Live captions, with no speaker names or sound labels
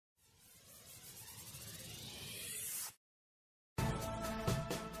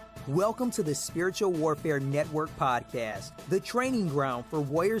Welcome to the Spiritual Warfare Network podcast, the training ground for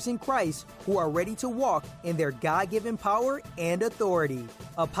warriors in Christ who are ready to walk in their God-given power and authority.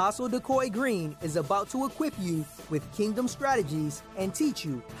 Apostle Decoy Green is about to equip you with kingdom strategies and teach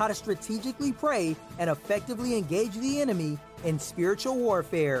you how to strategically pray and effectively engage the enemy in spiritual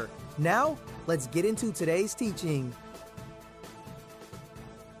warfare. Now, let's get into today's teaching.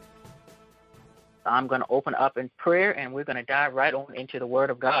 I'm going to open up in prayer, and we're going to dive right on into the Word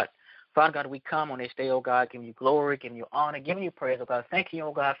of God. Father God, we come on this day, oh God, giving you glory, giving you honor, giving you praise, oh God. Thank you,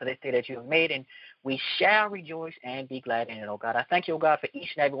 oh God, for this day that you have made, and we shall rejoice and be glad in it, oh God. I thank you, oh God, for each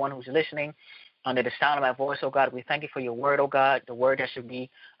and every one who's listening under the sound of my voice, oh God. We thank you for your word, oh God, the word that should be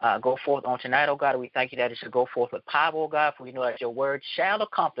go forth on tonight, oh God. We thank you that it should go forth with power, oh God, for we know that your word shall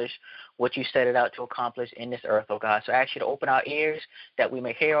accomplish what you set it out to accomplish in this earth, oh God. So I ask you to open our ears that we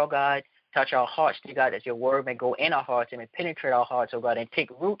may hear, oh God. Touch our hearts, dear God, that your word may go in our hearts and may penetrate our hearts, oh God, and take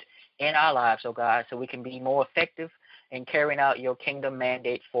root in our lives, oh God, so we can be more effective in carrying out your kingdom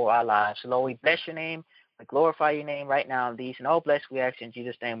mandate for our lives. So, Lord, we bless your name. We glorify your name right now. These and all bless we ask in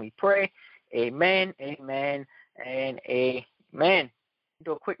Jesus' name we pray. Amen, amen, and amen.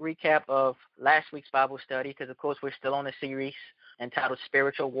 Do a quick recap of last week's Bible study because, of course, we're still on a series entitled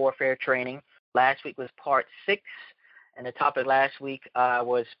Spiritual Warfare Training. Last week was part 6. And the topic last week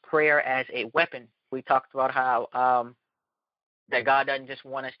was prayer as a weapon. We talked about how that God doesn't just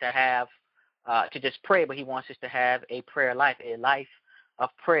want us to have to just pray, but he wants us to have a prayer life, a life of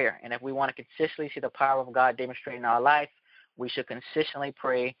prayer. And if we want to consistently see the power of God demonstrated in our life, we should consistently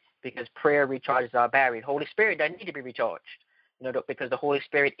pray because prayer recharges our battery. The Holy Spirit doesn't need to be recharged. Because the Holy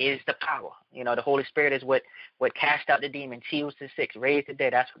Spirit is the power. The Holy Spirit is what cast out the demons, heals the sick, raised the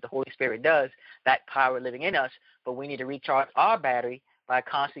dead. That's what the Holy Spirit does, that power living in us. But we need to recharge our battery by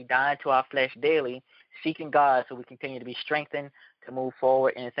constantly dying to our flesh daily, seeking God so we continue to be strengthened to move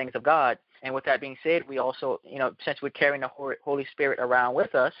forward in the things of God. And with that being said, we also, since we're carrying the Holy Spirit around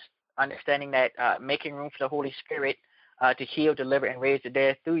with us, understanding that making room for the Holy Spirit to heal, deliver, and raise the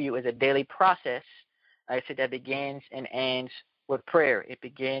dead through you is a daily process. I said that begins and ends with prayer. It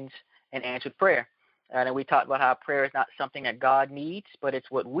begins and ends with prayer. And we talked about how prayer is not something that God needs, but it's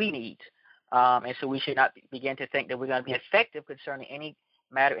what we need. And so we should not begin to think that we're going to be effective concerning any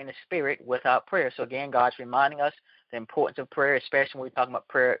matter in the spirit without prayer. So again, God's reminding us the importance of prayer, especially when we're talking about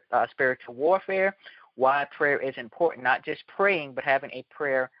prayer, spiritual warfare, why prayer is important, not just praying, but having a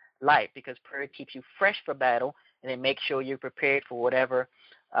prayer life, because prayer keeps you fresh for battle and it makes sure you're prepared for whatever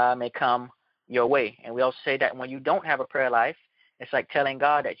may come your way. And we also say that when you don't have a prayer life, it's like telling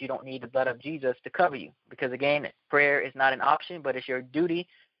God that you don't need the blood of Jesus to cover you. Because, again, prayer is not an option, but it's your duty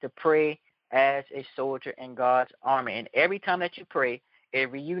to pray as a soldier in God's army. And every time that you pray,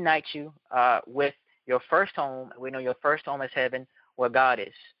 it reunites you with your first home. We know your first home is heaven, where God is.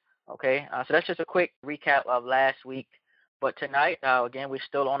 Okay? So that's just a quick recap of last week. But tonight, again, we're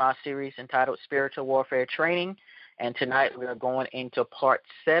still on our series entitled Spiritual Warfare Training. And tonight we are going into part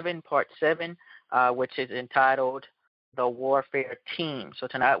 7, which is entitled The Warfare Team. So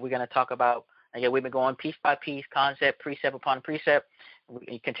tonight we're going to talk about, again, we've been going piece by piece, concept, precept upon precept.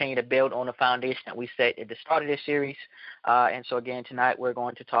 We continue to build on the foundation that we set at the start of this series. And so, again, tonight we're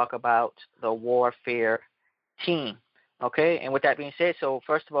going to talk about the warfare team. Okay? And with that being said, so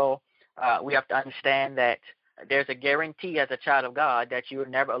first of all, we have to understand that there's a guarantee as a child of God that you are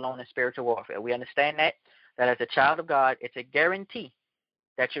never alone in spiritual warfare. We understand that as a child of God, it's a guarantee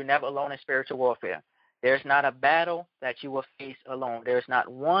that you're never alone in spiritual warfare. There's not a battle that you will face alone. There's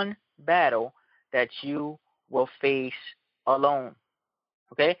not one battle that you will face alone.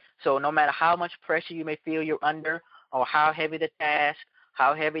 Okay? So no matter how much pressure you may feel you're under or how heavy the task,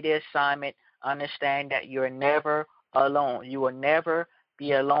 how heavy the assignment, understand that you're never alone. You will never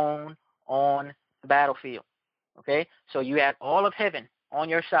be alone on the battlefield. Okay? So you have all of heaven on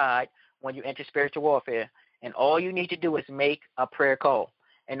your side when you enter spiritual warfare. And all you need to do is make a prayer call.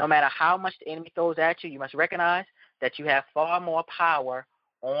 And no matter how much the enemy throws at you, you must recognize that you have far more power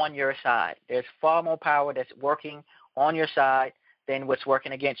on your side. There's far more power that's working on your side than what's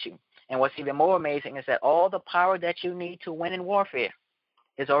working against you. And what's even more amazing is that all the power that you need to win in warfare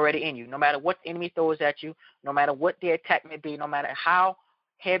is already in you. No matter what the enemy throws at you, no matter what the attack may be, no matter how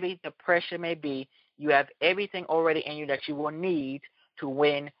heavy the pressure may be, you have everything already in you that you will need to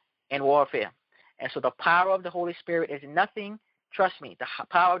win in warfare. And so the power of the Holy Spirit is nothing, trust me, the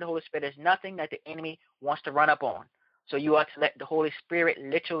power of the Holy Spirit is nothing that the enemy wants to run up on. So you are to let the Holy Spirit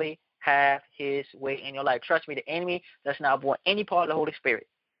literally have his way in your life. Trust me, the enemy does not want any part of the Holy Spirit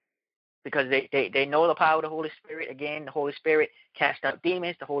because they know the power of the Holy Spirit. Again, the Holy Spirit casts out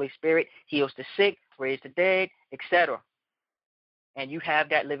demons. The Holy Spirit heals the sick, raises the dead, etc. and you have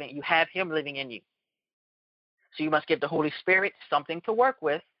him living in you. So you must give the Holy Spirit something to work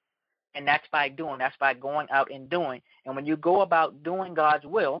with, and that's by doing. That's by going out and doing. And when you go about doing God's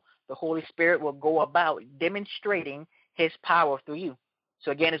will, the Holy Spirit will go about demonstrating his power through you.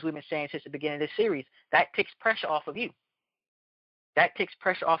 So again, as we've been saying since the beginning of this series, that takes pressure off of you. That takes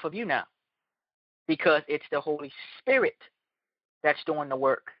pressure off of you now, because it's the Holy Spirit that's doing the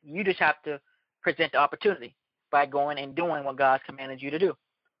work. You just have to present the opportunity by going and doing what God's commanded you to do.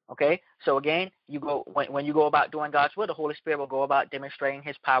 Okay? So again, when you go about doing God's will, the Holy Spirit will go about demonstrating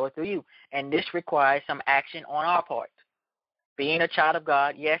his power through you. And this requires some action on our part. Being a child of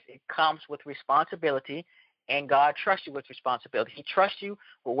God, yes, it comes with responsibility, and God trusts you with responsibility. He trusts you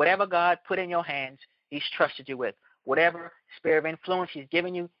with whatever God put in your hands, he's trusted you with. Whatever sphere of influence he's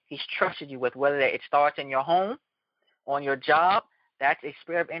given you, he's trusted you with, whether it starts in your home, on your job. That's a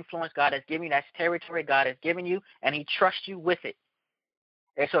sphere of influence God has given you. That's territory God has given you, and he trusts you with it.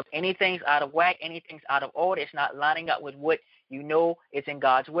 And so if anything's out of whack, anything's out of order, it's not lining up with what you know is in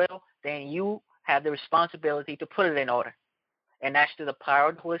God's will, then you have the responsibility to put it in order. And that's through the power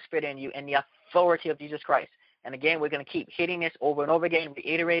of the Holy Spirit in you and the authority of Jesus Christ. And again, we're going to keep hitting this over and over again,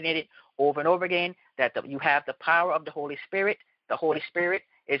 reiterating it over and over again, that you have the power of the Holy Spirit. The Holy Spirit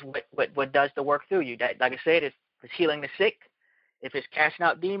is what does the work through you. That, like I said, if it's healing the sick, if it's casting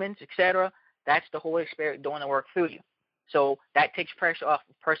out demons, etc., that's the Holy Spirit doing the work through you. So that takes pressure off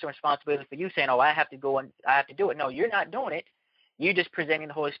personal responsibility for you saying, oh, I have to go and I have to do it. No, you're not doing it. You're just presenting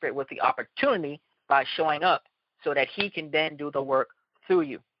the Holy Spirit with the opportunity by showing up so that he can then do the work through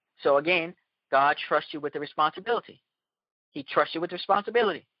you. So again, God trusts you with the responsibility. He trusts you with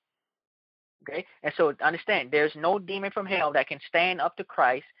responsibility. Okay? And so understand, there's no demon from hell that can stand up to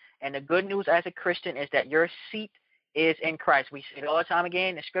Christ. And the good news as a Christian is that your seat is in Christ. We see it all the time again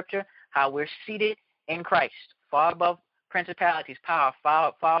in the scripture, how we're seated in Christ, far above principalities, power,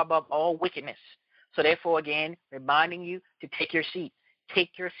 far above all wickedness. So therefore, again, reminding you to take your seat. Take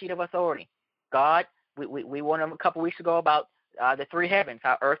your seat of authority. God, we went a couple weeks ago about the three heavens.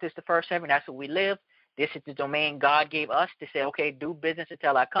 How earth is the first heaven. That's where we live. This is the domain God gave us to say, okay, do business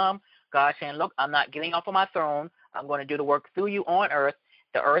until I come. God saying, look, I'm not getting off of my throne. I'm going to do the work through you on earth.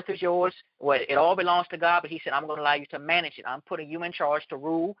 The earth is yours. Well, it all belongs to God, but he said, I'm going to allow you to manage it. I'm putting you in charge to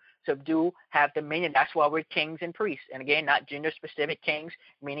rule, subdue, have dominion. That's why we're kings and priests. And again, not gender-specific kings,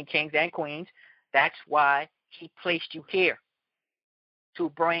 meaning kings and queens. That's why he placed you here, to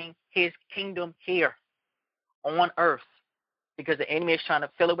bring his kingdom here on earth, because the enemy is trying to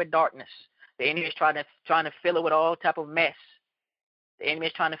fill it with darkness. The enemy is trying to fill it with all type of mess. The enemy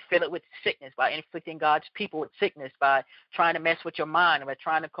is trying to fill it with sickness by inflicting God's people with sickness, by trying to mess with your mind, by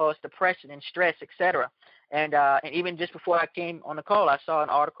trying to cause depression and stress, etc. And even just before I came on the call, I saw an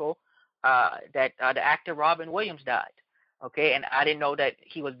article that the actor Robin Williams died. Okay, and I didn't know that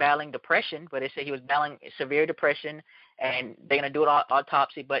he was battling depression, but they said he was battling severe depression, and they're going to do an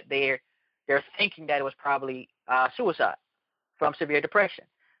autopsy, but they're thinking that it was probably suicide from severe depression.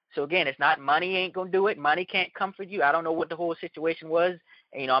 So again, it's not money ain't going to do it. Money can't comfort you. I don't know what the whole situation was.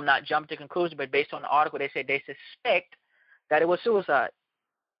 And, I'm not jumping to conclusions, but based on the article, they said they suspect that it was suicide.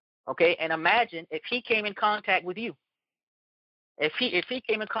 Okay, and imagine if he came in contact with you. If he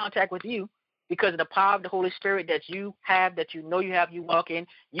came in contact with you because of the power of the Holy Spirit that you have, that you know you have, you walk in,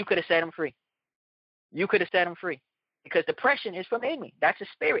 you could have set him free. You could have set him free, because depression is from the enemy. That's a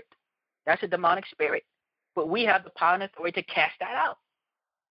spirit. That's a demonic spirit. But we have the power and authority to cast that out.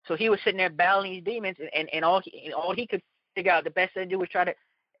 So he was sitting there battling these demons, and all he could figure out the best thing to do was try to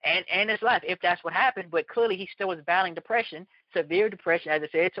end his life, if that's what happened. But clearly he still was battling depression, severe depression, as I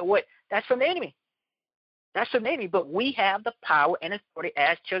said. So what? That's from the enemy. That's from the enemy. But we have the power and authority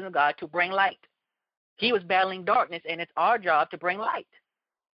as children of God to bring light. He was battling darkness, and it's our job to bring light.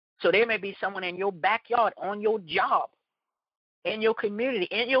 So there may be someone in your backyard, on your job, in your community,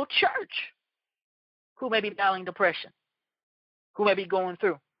 in your church, who may be battling depression, who may be going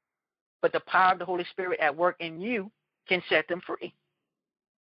through. But the power of the Holy Spirit at work in you can set them free.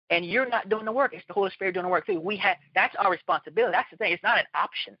 And you're not doing the work. It's the Holy Spirit doing the work through. That's our responsibility. That's the thing. It's not an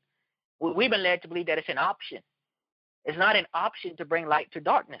option. We've been led to believe that it's an option. It's not an option to bring light to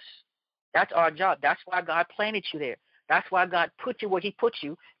darkness. That's our job. That's why God planted you there. That's why God put you where he put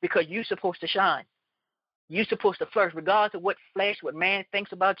you, because you're supposed to shine. You're supposed to flourish, regardless of what flesh, what man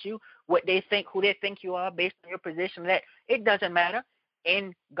thinks about you, what they think, who they think you are based on your position. That it doesn't matter.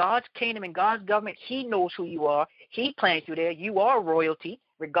 In God's kingdom, in God's government, he knows who you are. He planted you there. You are royalty,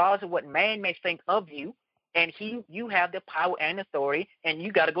 regardless of what man may think of you. And you have the power and authority, and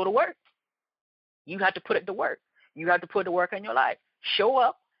you got to go to work. You have to put it to work. You have to put the work in your life. Show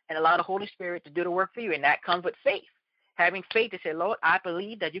up and allow the Holy Spirit to do the work for you, and that comes with faith. Having faith to say, Lord, I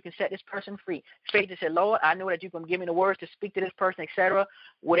believe that you can set this person free. Faith to say, Lord, I know that you can give me the words to speak to this person, etc.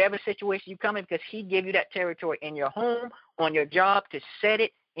 Whatever situation you come in, because he gave you that territory in your home, on your job, to set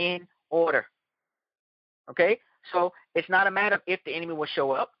it in order. Okay? So it's not a matter of if the enemy will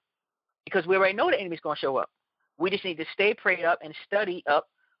show up, because we already know the enemy's going to show up. We just need to stay prayed up and study up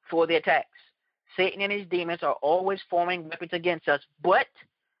for the attacks. Satan and his demons are always forming weapons against us, but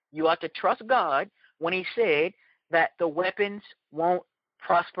you ought to trust God when he said that the weapons won't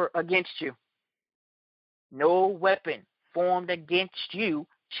prosper against you. No weapon formed against you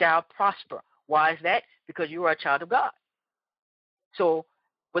shall prosper. Why is that? Because you are a child of God. So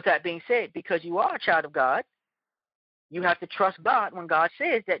with that being said, because you are a child of God, you have to trust God when God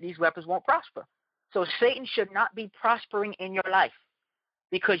says that these weapons won't prosper. So Satan should not be prospering in your life,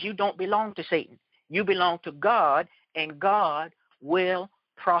 because you don't belong to Satan. You belong to God, and God will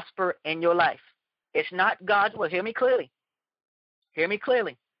prosper in your life. It's not God's will. Hear me clearly. Hear me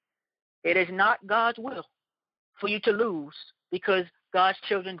clearly. It is not God's will for you to lose, because God's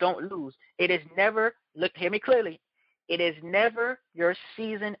children don't lose. It is never, look, hear me clearly, it is never your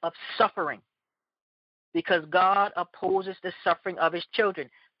season of suffering, because God opposes the suffering of his children.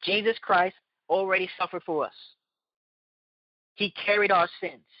 Jesus Christ already suffered for us. He carried our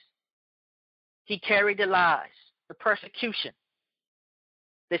sins. He carried the lies, the persecution,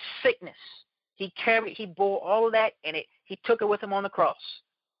 the sickness. He bore all of that, and he took it with him on the cross.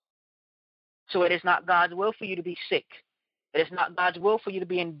 So it is not God's will for you to be sick. It is not God's will for you to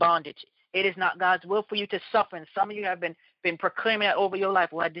be in bondage. It is not God's will for you to suffer. And some of you have been proclaiming that over your life.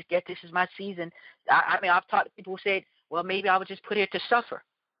 Well, I just get this is my season. I've talked to people who said, well, maybe I was just put here to suffer.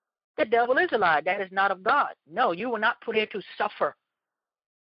 The devil is a lie. That is not of God. No, you were not put here to suffer.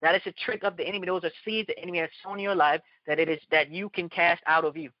 That is a trick of the enemy. Those are seeds the enemy has sown in your life that you can cast out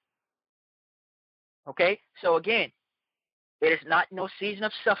of you. Okay? So again, it is not no season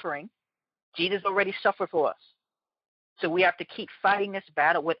of suffering. Jesus already suffered for us. So we have to keep fighting this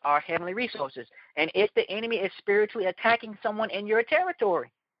battle with our heavenly resources. And if the enemy is spiritually attacking someone in your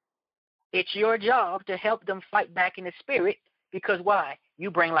territory, it's your job to help them fight back in the spirit, because why? You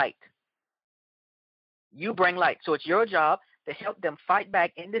bring light. You bring light. So it's your job to help them fight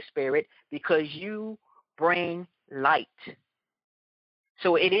back in the spirit, because you bring light.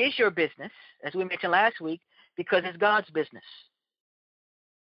 So it is your business, as we mentioned last week, because it's God's business.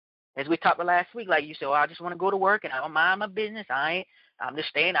 As we talked about last week, like you said, I just want to go to work and I don't mind my business. I'm just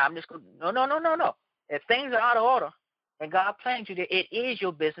staying. No. If things are out of order and God planted you there, it is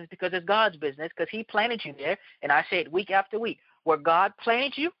your business, because it's God's business, because he planted you there. And I said week after week, where God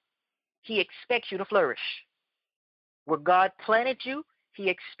planted you, he expects you to flourish. Where God planted you, he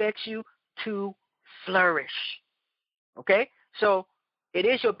expects you to flourish. Okay? So it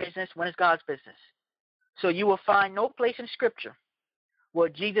is your business when it's God's business. So you will find no place in Scripture where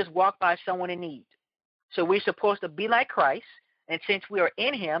Jesus walked by someone in need. So we're supposed to be like Christ, and since we are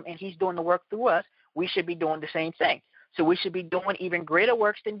in him and he's doing the work through us, we should be doing the same thing. So we should be doing even greater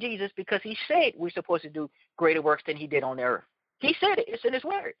works than Jesus, because he said we're supposed to do greater works than he did on the earth. He said it. It's in his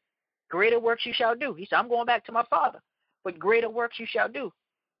word. Greater works you shall do. He said, I'm going back to my Father, but greater works you shall do.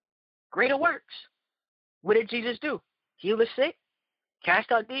 Greater works. What did Jesus do? Heal the sick,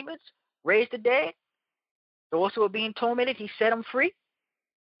 cast out demons, raise the dead. Those who are being tormented, he set them free.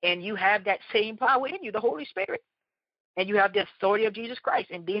 And you have that same power in you, the Holy Spirit. And you have the authority of Jesus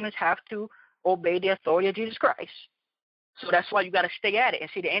Christ. And demons have to obey the authority of Jesus Christ. So that's why you got to stay at it. And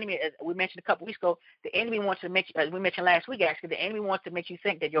see, the enemy, as we mentioned a couple weeks ago, the enemy wants to make you, as we mentioned last week, actually, the enemy wants to make you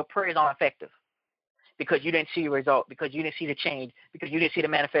think that your prayers aren't effective, because you didn't see a result, because you didn't see the change, because you didn't see the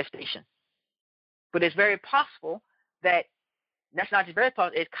manifestation. But it's very possible that's not just very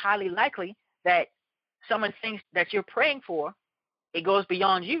possible, it's highly likely that some of the things that you're praying for, it goes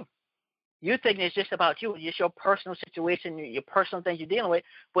beyond you. You're thinking it's just about you, just your personal situation, your personal things you're dealing with,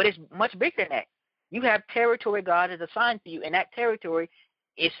 but it's much bigger than that. You have territory God has assigned to you, and that territory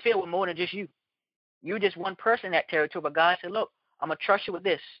is filled with more than just you. You're just one person in that territory, but God said, look, I'm going to trust you with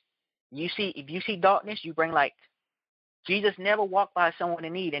this. If you see darkness, you bring light. Jesus never walked by someone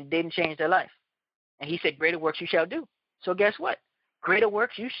in need and didn't change their life. And he said, greater works you shall do. So guess what? Greater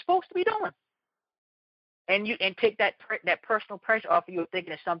works you're supposed to be doing. And take that personal pressure off of you of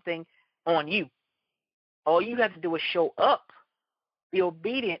thinking it's something on you. All you have to do is show up, be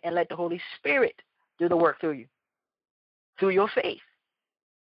obedient, and let the Holy Spirit do the work through you, through your faith.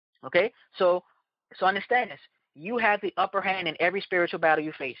 Okay? So understand this. You have the upper hand in every spiritual battle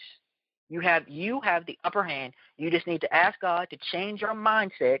you face. You have the upper hand. You just need to ask God to change your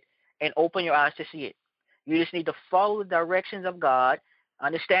mindset and open your eyes to see it. You just need to follow the directions of God.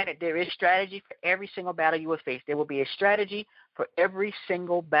 Understand that there is strategy for every single battle you will face. There will be a strategy for every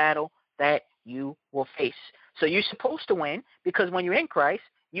single battle that you will face. So you're supposed to win because when you're in Christ,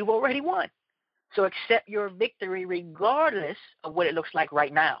 you've already won. So accept your victory regardless of what it looks like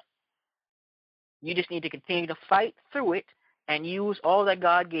right now. You just need to continue to fight through it and use all that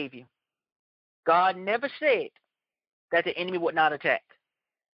God gave you. God never said that the enemy would not attack,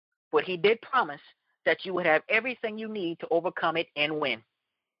 but he did promise that you would have everything you need to overcome it and win.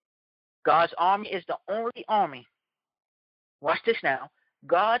 God's army is the only army. Watch this now.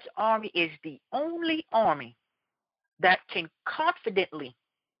 God's army is the only army that can confidently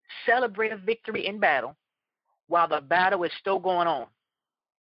celebrate a victory in battle while the battle is still going on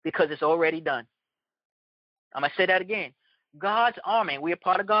because it's already done. I'm going to say that again. God's army, we are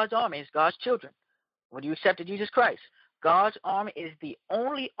part of God's army, it's God's children. When you accepted Jesus Christ, God's army is the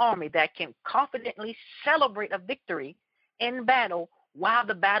only army that can confidently celebrate a victory in battle while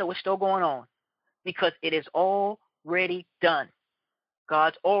the battle is still going on because it is already done.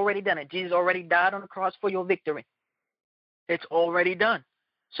 God's already done it. Jesus already died on the cross for your victory. It's already done.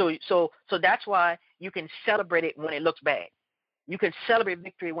 So that's why you can celebrate it when it looks bad. You can celebrate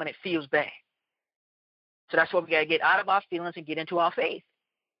victory when it feels bad. So that's why we got to get out of our feelings and get into our faith.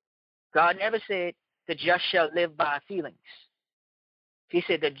 God never said the just shall live by feelings. He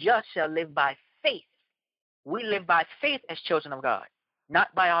said the just shall live by faith. We live by faith as children of God,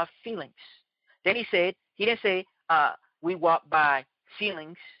 not by our feelings. Then he didn't say we walk by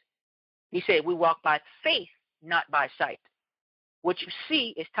feelings. He said we walk by faith, not by sight. What you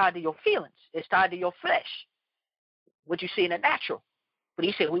see is tied to your feelings. It's tied to your flesh, what you see in the natural. But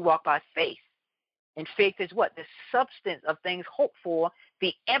he said we walk by faith. And faith is what? The substance of things hoped for,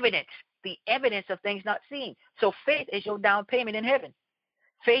 the evidence of things not seen. So faith is your down payment in heaven.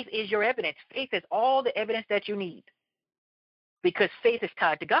 Faith is your evidence. Faith is all the evidence that you need because faith is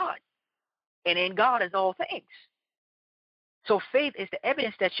tied to God. And in God is all things. So faith is the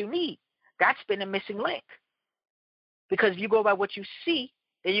evidence that you need. That's been the missing link. Because if you go by what you see,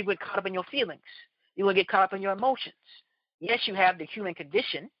 then you get caught up in your feelings. You will get caught up in your emotions. Yes, you have the human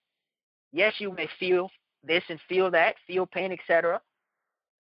condition. Yes, you may feel this and feel that, feel pain, etc.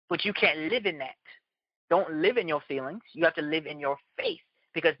 But you can't live in that. Don't live in your feelings. You have to live in your faith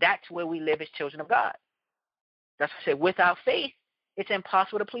because that's where we live as children of God. That's what I say. Without faith, it's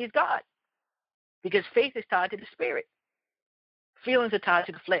impossible to please God because faith is tied to the spirit. Feelings are tied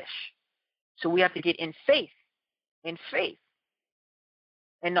to the flesh. So we have to get in faith. In faith.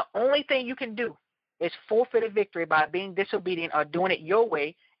 And the only thing you can do is forfeit a victory by being disobedient or doing it your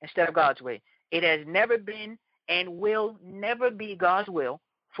way instead of God's way. It has never been and will never be God's will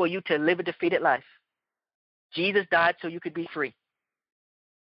for you to live a defeated life. Jesus died so you could be free.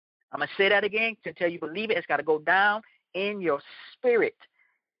 I'm going to say that again until you believe it. It's got to go down in your spirit.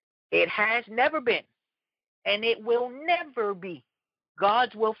 It has never been and it will never be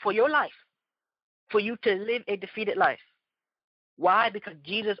God's will for your life, for you to live a defeated life. Why? Because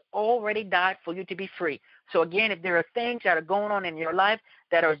Jesus already died for you to be free. So again, if there are things that are going on in your life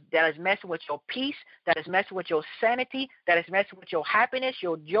that is messing with your peace, that is messing with your sanity, that is messing with your happiness,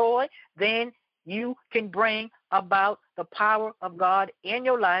 your joy, then you can bring about the power of God in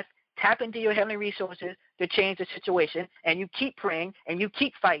your life, tap into your heavenly resources to change the situation, and you keep praying, and you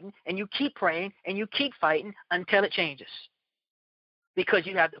keep fighting, and you keep praying, and you keep fighting until it changes. Because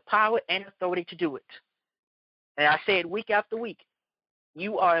you have the power and authority to do it. And I say it week after week.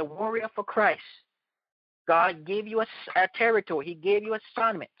 You are a warrior for Christ. God gave you a territory. He gave you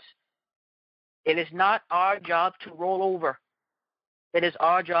assignments. It is not our job to roll over. It is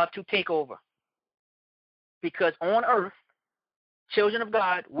our job to take over. Because on earth, children of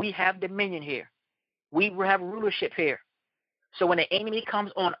God, we have dominion here. We have rulership here. So when the enemy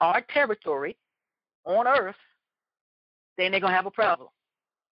comes on our territory, on earth, then they're going to have a problem.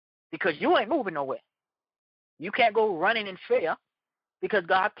 Because you ain't moving nowhere. You can't go running in fear because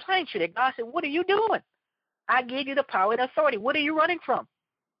God planted you there. God said, what are you doing? I gave you the power and authority. What are you running from?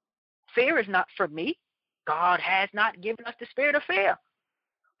 Fear is not from me. God has not given us the spirit of fear,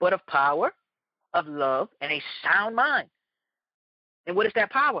 but of power, of love, and a sound mind. And what is that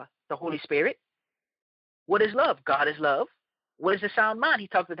power? The Holy Spirit. What is love? God is love. What is the sound mind? He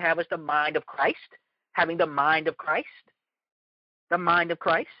talks about having the mind of Christ, having the mind of Christ. The mind of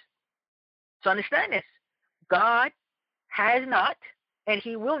Christ. So understand this. God has not, and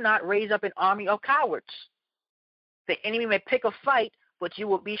he will not raise up an army of cowards. The enemy may pick a fight, but you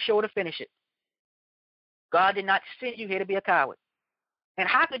will be sure to finish it. God did not send you here to be a coward. And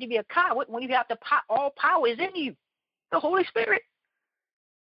how could you be a coward when you have all power is in you? The Holy Spirit.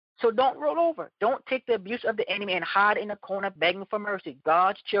 So don't roll over. Don't take the abuse of the enemy and hide in a corner begging for mercy.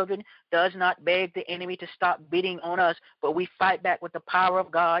 God's children does not beg the enemy to stop beating on us, but we fight back with the power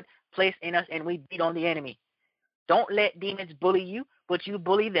of God placed in us, and we beat on the enemy. Don't let demons bully you, but you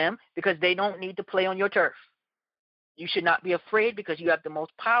bully them, because they don't need to play on your turf. You should not be afraid, because you have the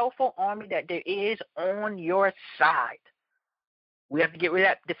most powerful army that there is on your side. We have to get rid of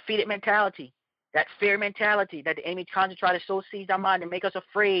that defeated mentality, that fear mentality that the enemy tries to try to sow seeds in our mind and make us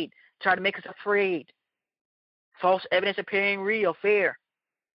afraid, try to make us afraid. False evidence appearing real, fear.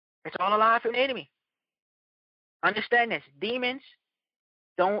 It's all a lie from the enemy. Understand this. Demons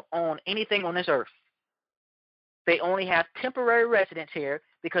don't own anything on this earth. They only have temporary residence here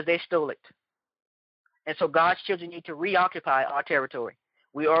because they stole it. And so God's children need to reoccupy our territory.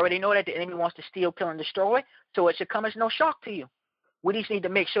 We already know that the enemy wants to steal, kill, and destroy, so it should come as no shock to you. We just need to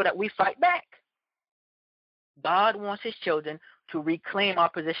make sure that we fight back. God wants his children to reclaim our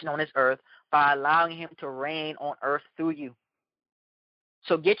position on this earth by allowing him to reign on earth through you.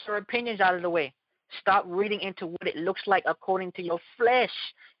 So get your opinions out of the way. Stop reading into what it looks like according to your flesh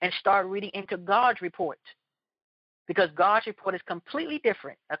and start reading into God's report. Because God's report is completely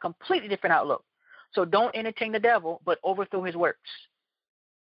different, a completely different outlook. So don't entertain the devil, but overthrow his works.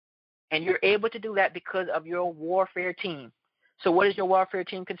 And you're able to do that because of your warfare team. So what does your warfare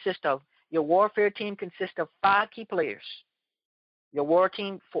team consist of? Your warfare team consists of 5 key players. Your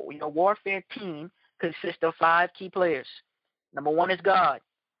warfare team consists of 5 key players. Number 1 is God.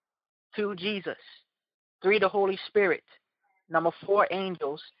 2, Jesus. 3, the Holy Spirit. Number 4,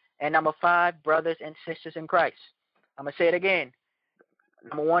 angels. And number 5, brothers and sisters in Christ. I'm going to say it again.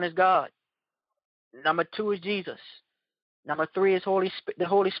 Number 1 is God. Number 2 is Jesus. Number 3 is the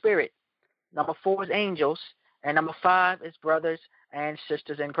Holy Spirit. Number 4 is angels. And number 5 is brothers and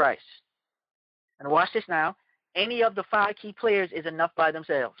sisters in Christ. And watch this now. Any of the 5 key players is enough by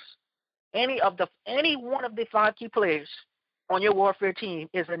themselves. Any one of the 5 key players on your warfare team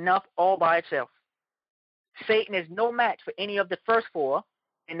is enough all by itself. Satan is no match for any of the first 4.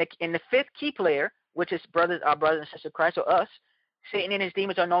 In the 5th key player, which is our brothers and sisters in Christ, or us, Satan and his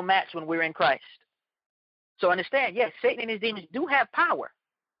demons are no match when we're in Christ. So understand, yes, Satan and his demons do have power,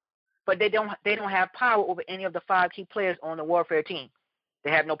 but they don't have power over any of the 5 key players on the warfare team. They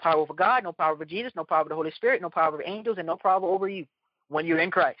have no power over God, no power over Jesus, no power over the Holy Spirit, no power over angels, and no power over you when you're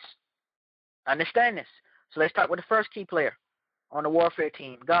in Christ. Understand this. So let's start with the first key player on the warfare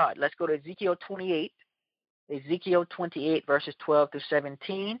team, God. Let's go to Ezekiel 28. Ezekiel 28, verses 12 through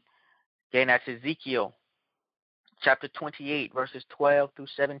 17. Again, that's Ezekiel chapter 28, verses 12 through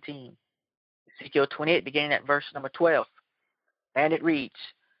 17. Ezekiel 28, beginning at verse number 12. And it reads,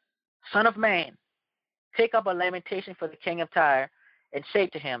 Son of man, take up a lamentation for the king of Tyre, and say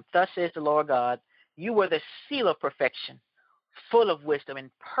to him, Thus says the Lord God, you were the seal of perfection, full of wisdom and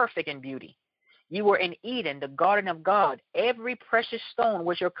perfect in beauty. You were in Eden, the garden of God. Every precious stone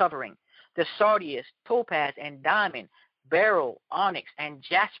was your covering, the sardius, topaz, and diamond, beryl, onyx, and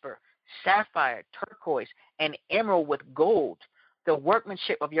jasper, sapphire, turquoise, and emerald with gold. The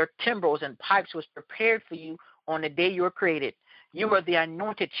workmanship of your timbrels and pipes was prepared for you on the day you were created. You were the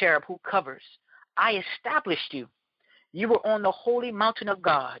anointed cherub who covers. I established you. You were on the holy mountain of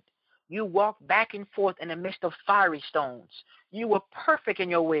God. You walked back and forth in the midst of fiery stones. You were perfect in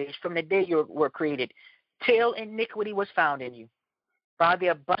your ways from the day you were created, till iniquity was found in you. By the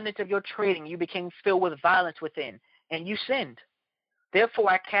abundance of your trading, you became filled with violence within, and you sinned. Therefore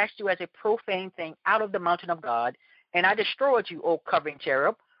I cast you as a profane thing out of the mountain of God, and I destroyed you, O covering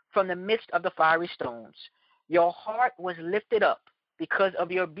cherub, from the midst of the fiery stones. Your heart was lifted up because of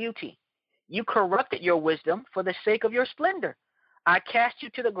your beauty. You corrupted your wisdom for the sake of your splendor. I cast you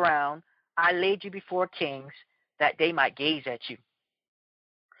to the ground. I laid you before kings, that they might gaze at you.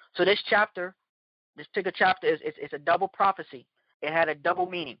 So this particular chapter is a double prophecy. It had a double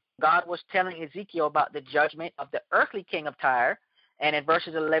meaning. God was telling Ezekiel about the judgment of the earthly king of Tyre, and in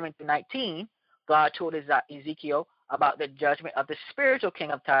verses 11 to 19, God told Ezekiel about the judgment of the spiritual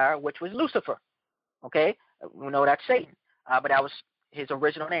king of Tyre, which was Lucifer. Okay, we know that's Satan, but that was his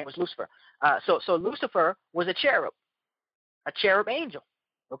original name was Lucifer. So Lucifer was a cherub angel.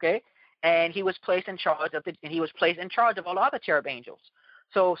 Okay, and he was placed in charge of all other cherub angels.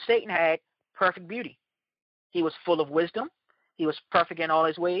 So Satan had perfect beauty. He was full of wisdom. He was perfect in all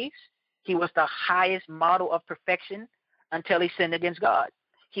his ways. He was the highest model of perfection until he sinned against God.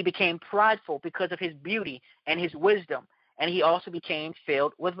 He became prideful because of his beauty and his wisdom, and he also became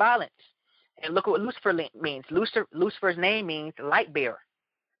filled with violence. And look at what Lucifer means. Lucifer's name means light bearer,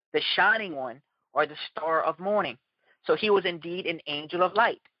 the shining one, or the star of morning. So he was indeed an angel of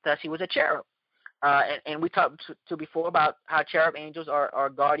light. Thus he was a cherub. And we talked to before about how cherub angels are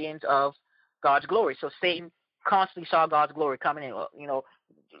guardians of God's glory. So Satan constantly saw God's glory coming in,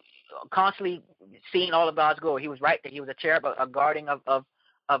 constantly seeing all of God's glory. He was right that he was a cherub, a guardian of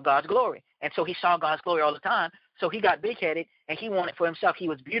God's glory. And so he saw God's glory all the time. So he got big-headed, and he wanted for himself. He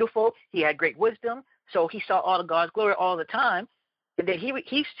was beautiful. He had great wisdom. So he saw all of God's glory all the time. And then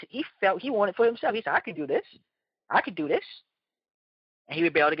he felt he wanted for himself. He said, I could do this. I could do this. And he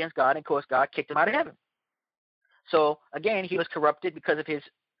rebelled against God, and of course God kicked him out of heaven. So again, he was corrupted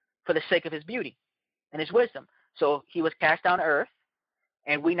for the sake of his beauty and his wisdom. So he was cast down to earth,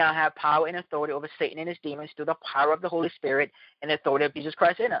 and we now have power and authority over Satan and his demons through the power of the Holy Spirit and the authority of Jesus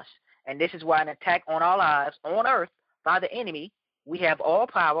Christ in us. And this is why an attack on our lives on earth by the enemy, we have all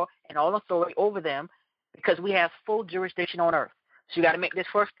power and all authority over them because we have full jurisdiction on earth. So you got to make this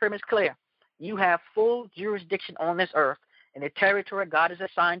first premise clear. You have full jurisdiction on this earth. In the territory God has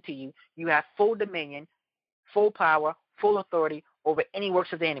assigned to you, you have full dominion, full power, full authority over any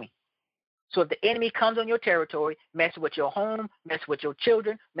works of the enemy. So if the enemy comes on your territory, messing with your home, messing with your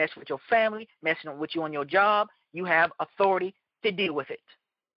children, messing with your family, messing with you on your job, you have authority to deal with it.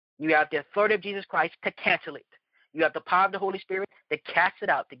 You have the authority of Jesus Christ to cancel it. You have the power of the Holy Spirit to cast it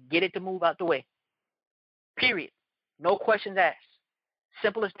out, to get it to move out the way. Period. No questions asked.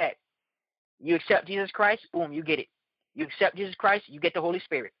 Simple as that. You accept Jesus Christ, boom, you get it. You accept Jesus Christ, you get the Holy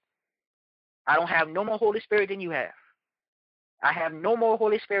Spirit. I don't have no more Holy Spirit than you have. I have no more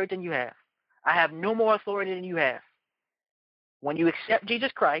Holy Spirit than you have. I have no more authority than you have. When you accept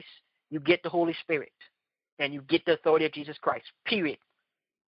Jesus Christ, you get the Holy Spirit. And you get the authority of Jesus Christ, period.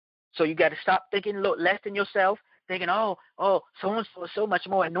 So you got to stop thinking less than yourself, thinking, oh, so-and-so is so much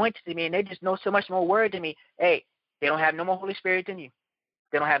more anointed than me, and they just know so much more word than me. Hey, they don't have no more Holy Spirit than you.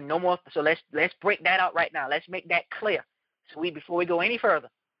 They don't have no more. So let's break that out right now. Let's make that clear. So before we go any further,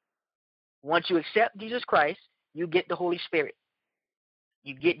 once you accept Jesus Christ, you get the Holy Spirit.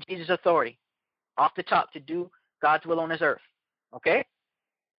 You get Jesus' authority off the top to do God's will on this earth. Okay?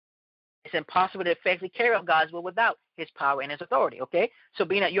 It's impossible to effectively carry out God's will without his power and his authority. Okay? So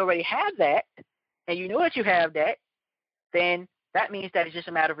being that you already have that, and you know that you have that, then that means that it's just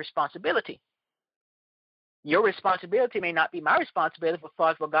a matter of responsibility. Your responsibility may not be my responsibility as far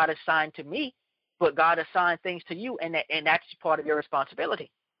as what God assigned to me, but God assigned things to you, and that's part of your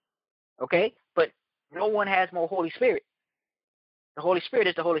responsibility. Okay? But no one has more Holy Spirit. The Holy Spirit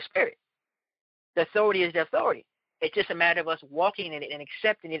is the Holy Spirit. The authority is the authority. It's just a matter of us walking in it and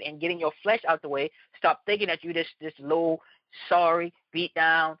accepting it and getting your flesh out the way. Stop thinking that you're this low, sorry, beat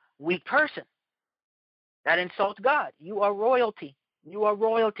down, weak person. That insults God. You are royalty. You are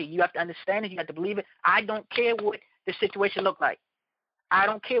royalty. You have to understand it. You have to believe it. I don't care what the situation looks like. I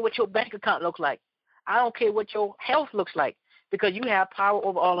don't care what your bank account looks like. I don't care what your health looks like, because you have power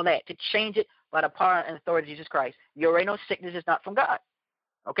over all of that to change it by the power and authority of Jesus Christ. You already know sickness is not from God.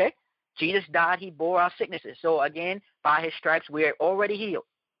 Okay? Jesus died. He bore our sicknesses. So again, by his stripes, we're already healed.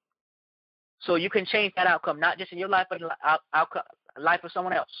 So you can change that outcome, not just in your life, but in the life of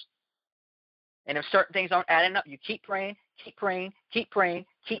someone else. And if certain things aren't adding up, you keep praying, keep praying, keep praying,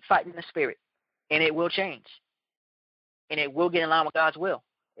 keep fighting the spirit, and it will change. And it will get in line with God's will.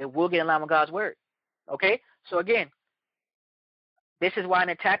 It will get in line with God's word. Okay? So again, this is why an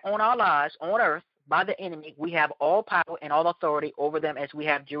attack on our lives on earth by the enemy, we have all power and all authority over them as we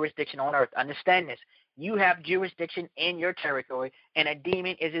have jurisdiction on earth. Understand this. You have jurisdiction in your territory, and a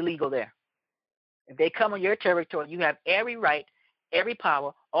demon is illegal there. If they come on your territory, you have every right, every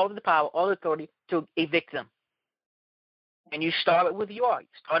power, all the authority to evict them. And you start it with you are.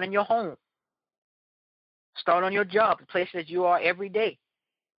 Start in your home. Start on your job, the place that you are every day.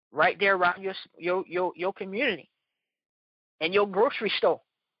 Right there around your community. And your grocery store.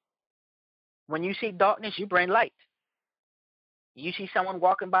 When you see darkness, you bring light. You see someone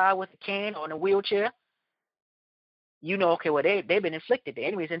walking by with a cane or in a wheelchair, you know, okay, well, they've been inflicted. The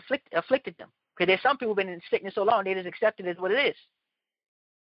enemy's afflicted them. Because there's some people who've been in sickness so long, they just accept it as what it is.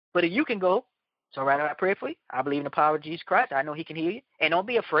 But if you can go, so right now I pray for you. I believe in the power of Jesus Christ. I know he can heal you. And don't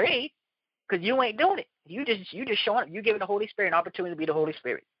be afraid, because you ain't doing it. You just showing up. You giving the Holy Spirit an opportunity to be the Holy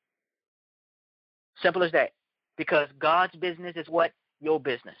Spirit. Simple as that. Because God's business is what? Your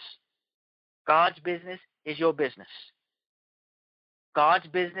business. God's business is your business. God's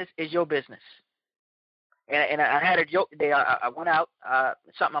business is your business. And I had a joke today. I went out,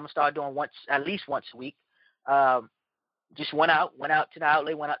 something I'm going to start doing at least once a week. Just went out to the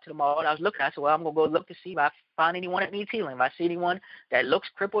outlet, went out to the mall, and I was looking. I said, well, I'm going to go look to see if I find anyone that needs healing. If I see anyone that looks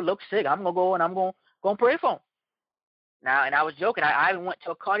crippled, looks sick, I'm going to go and I'm going to pray for them. Now, and I was joking. I even went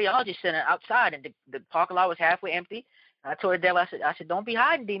to a cardiology center outside, and the parking lot was halfway empty. I told the devil, I said, don't be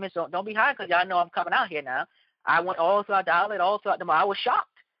hiding, demons. Don't be hiding, because y'all know I'm coming out here now. I went all throughout the outlet, all throughout the mall. I was shocked.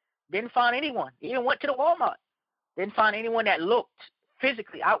 Didn't find anyone. Even went to the Walmart. Didn't find anyone that looked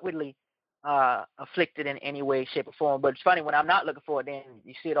physically, outwardly afflicted in any way, shape, or form. But it's funny, when I'm not looking for it, then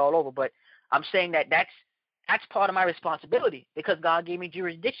you see it all over. But I'm saying that's part of my responsibility, because God gave me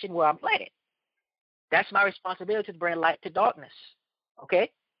jurisdiction where I'm planted. That's my responsibility, to bring light to darkness. Okay?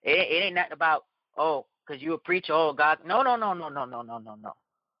 It ain't nothing about, oh, because you a preacher, oh, God. No.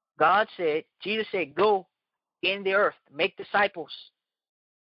 God said, Jesus said, go in the earth, make disciples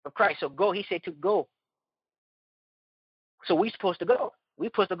of Christ. So go. He said to go. So we're supposed to go. We're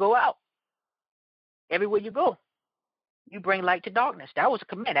supposed to go out. Everywhere you go, you bring light to darkness. That was a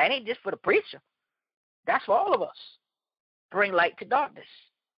command. That ain't just for the preacher. That's for all of us. Bring light to darkness.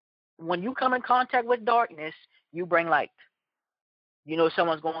 When you come in contact with darkness, you bring light. You know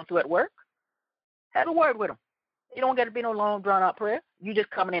someone's going through at work? Have a word with them. It don't got to be no long, drawn-out prayer. You just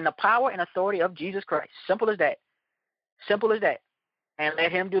coming in the power and authority of Jesus Christ. Simple as that. Simple as that. And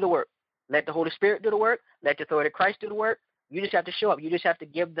let him do the work. Let the Holy Spirit do the work. Let the authority of Christ do the work. You just have to show up. You just have to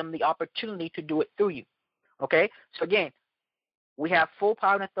give them the opportunity to do it through you. Okay? So again, we have full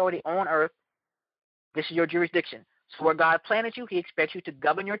power and authority on earth. This is your jurisdiction. So where God planted you, he expects you to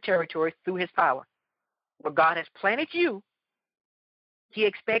govern your territory through his power. Where God has planted you, he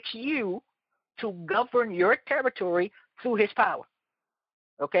expects you to govern your territory through his power.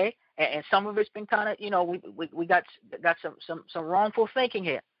 Okay? And some of it's been kind of, we got some wrongful thinking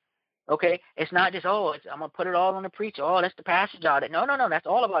here. Okay? It's not just, I'm going to put it all on the preacher. Oh, that's the pastor's job. No. That's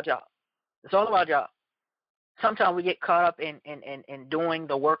all of our job. It's all of our job. Sometimes we get caught up in doing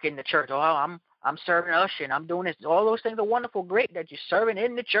the work in the church. Oh, I'm serving usher and I'm doing this. All those things are wonderful, great that you're serving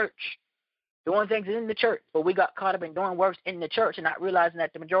in the church, doing things in the church. But we got caught up in doing works in the church and not realizing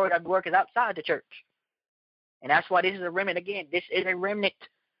that the majority of the work is outside the church. And that's why this is a remnant. Again, this is a remnant.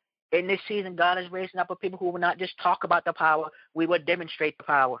 In this season, God is raising up a people who will not just talk about the power, we will demonstrate the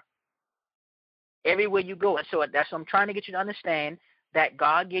power. Everywhere you go. And so that's what I'm trying to get you to understand, that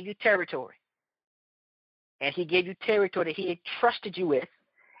God gave you territory. And he gave you territory that he entrusted you with.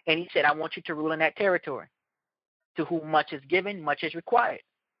 And he said, I want you to rule in that territory. To whom much is given, much is required.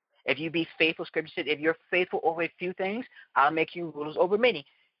 If you be faithful, Scripture said, if you're faithful over a few things, I'll make you rulers over many.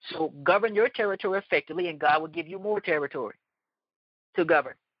 So govern your territory effectively, and God will give you more territory to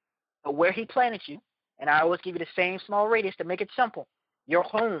govern. But where he planted you, and I always give you the same small radius to make it simple, your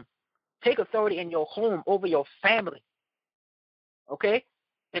home. Take authority in your home over your family. Okay?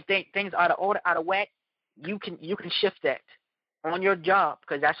 If things are out of order, out of whack, you can shift that on your job,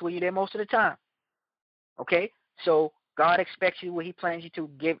 because that's where you're there most of the time. Okay? So God expects you, where he plans you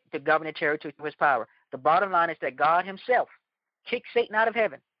to govern the territory through his power. The bottom line is that God himself kicked Satan out of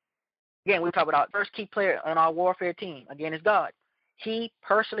heaven. Again, we talk about our first key player on our warfare team. Again, is God. He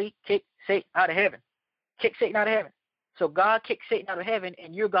personally kicked Satan out of heaven. Kicked Satan out of heaven. So God kicked Satan out of heaven,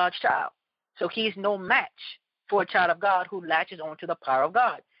 and you're God's child. So he's no match for a child of God who latches onto the power of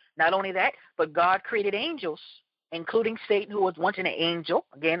God. Not only that, but God created angels, including Satan, who was once an angel.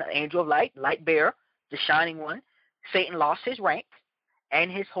 Again, an angel of light, light bearer, the shining one. Satan lost his rank and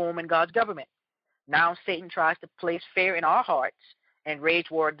his home in God's government. Now Satan tries to place fear in our hearts and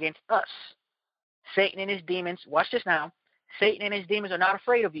wage war against us. Satan and his demons, watch this now, Satan and his demons are not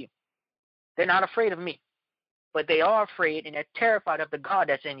afraid of you. They're not afraid of me. But they are afraid and they're terrified of the God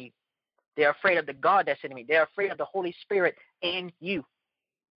that's in you. They're afraid of the God that's in me. They're afraid of the Holy Spirit in you.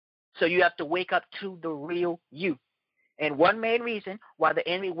 So you have to wake up to the real you. And one main reason why the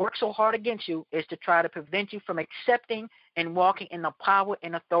enemy works so hard against you is to try to prevent you from accepting and walking in the power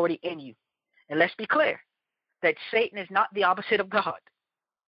and authority in you. And let's be clear that Satan is not the opposite of God.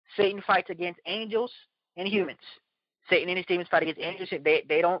 Satan fights against angels and humans. Satan and his demons fight against angels.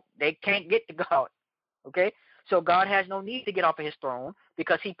 They can't get to God. Okay? So God has no need to get off of his throne,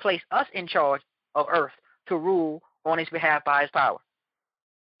 because he placed us in charge of earth to rule on his behalf by his power.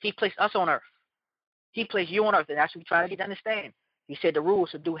 He placed us on earth. He placed you on earth, and that's what we're trying to get to understand. He said the rule,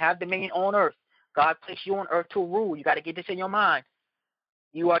 so do have dominion on earth. God placed you on earth to rule. You got to get this in your mind.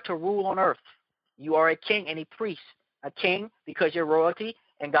 You are to rule on earth. You are a king and a priest. A king because you're royalty,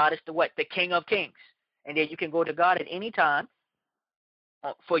 and God is the King of kings. And then you can go to God at any time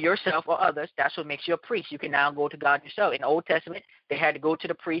for yourself or others. That's what makes you a priest. You can now go to God yourself. In the Old Testament, they had to go to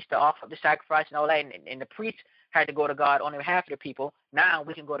the priest to offer the sacrifice and all that, and the priest had to go to God on behalf of the people. Now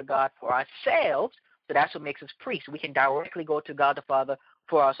we can go to God for ourselves, so that's what makes us priests. We can directly go to God the Father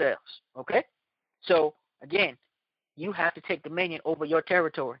for ourselves, okay? So, again, you have to take dominion over your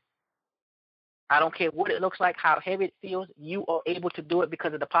territory. I don't care what it looks like, how heavy it feels, you are able to do it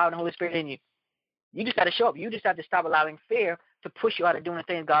because of the power of the Holy Spirit in you. You just got to show up. You just have to stop allowing fear to push you out of doing the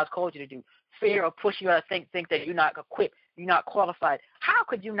things God's called you to do. Fear will push you out of think that you're not equipped, you're not qualified. How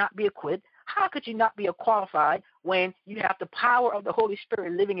could you not be equipped? How could you not be qualified when you have the power of the Holy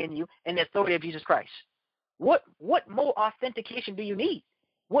Spirit living in you and the authority of Jesus Christ? What more authentication do you need?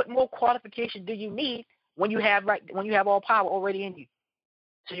 What more qualification do you need when you have all power already in you?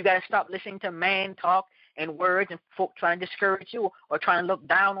 So you got to stop listening to man talk and words and folk trying to discourage you or trying to look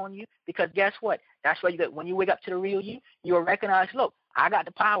down on you, because guess what? That's why when you wake up to the real you, you'll recognize, look, I got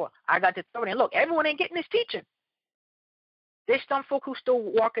the power, I got the authority. And look, everyone ain't getting this teaching. There's some folk who still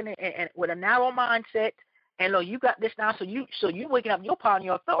walking in with a narrow mindset, and look, you got this now, so you waking up your power and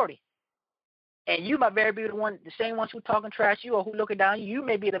your authority. And you might very be the same ones who talking trash you or who looking down you. You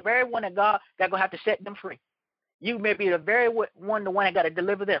may be the very one that God that gonna have to set them free. You may be the very one that got to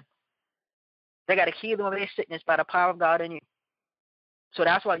deliver them. They got to heal them of their sickness by the power of God in you. So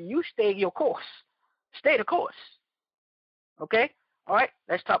that's why you stay your course. Stay the course. Okay? All right.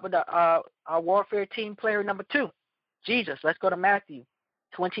 Let's talk about our warfare team player number 2, Jesus. Let's go to Matthew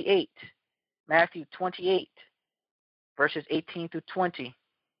 28. Matthew 28, verses 18 through 20.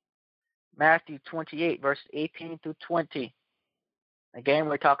 Matthew 28, verses 18 through 20. Again,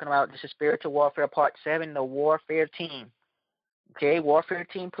 we're talking about this is spiritual warfare part 7, the warfare team. Okay, warfare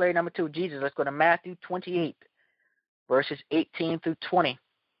team player number 2, Jesus. Let's go to Matthew 28, verses 18 through 20.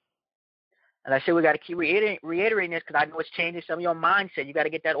 And I said we got to keep reiterating this because I know it's changing some of your mindset. You got to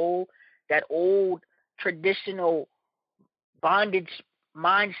get that old traditional bondage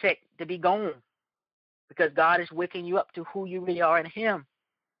mindset to be gone, because God is waking you up to who you really are in Him.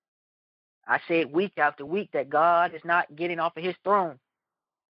 I say it week after week that God is not getting off of His throne.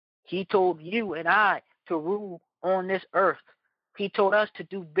 He told you and I to rule on this earth. He told us to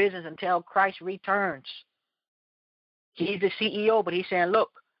do business until Christ returns. He's the CEO, but He's saying, look,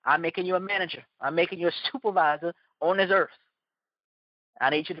 I'm making you a manager. I'm making you a supervisor on this earth. I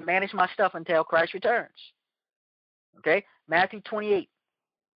need you to manage my stuff until Christ returns. Okay? Matthew 28,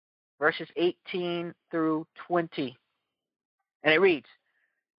 verses 18 through 20. And it reads,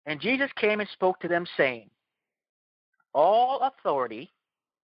 And Jesus came and spoke to them, saying, All authority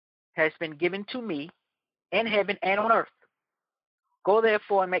has been given to me in heaven and on earth. Go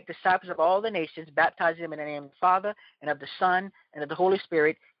therefore and make disciples of all the nations, baptizing them in the name of the Father and of the Son and of the Holy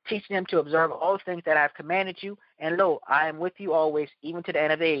Spirit, teaching them to observe all things that I have commanded you. And lo, I am with you always, even to the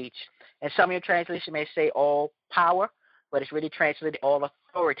end of the age. And some of your translations may say all power, but it's really translated all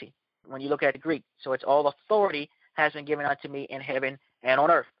authority when you look at the Greek. So it's all authority has been given unto me in heaven and on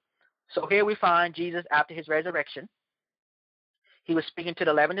earth. So here we find Jesus after his resurrection. He was speaking to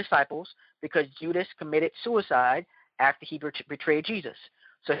the 11 disciples because Judas committed suicide after he betrayed Jesus.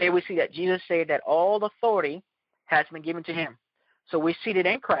 So here we see that Jesus said that all authority has been given to him. So we're seated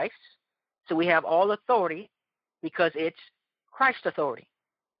in Christ. So we have all authority because it's Christ's authority.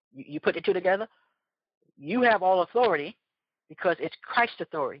 You put the two together? You have all authority because it's Christ's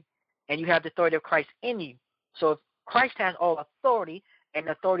authority, and you have the authority of Christ in you. So if Christ has all authority and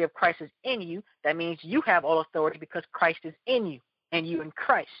the authority of Christ is in you, that means you have all authority because Christ is in you and you in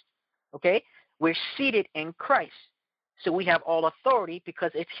Christ. Okay? We're seated in Christ. So we have all authority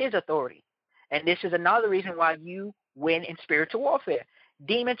because it's his authority. And this is another reason why you win in spiritual warfare.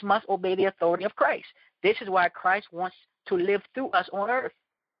 Demons must obey the authority of Christ. This is why Christ wants to live through us on earth.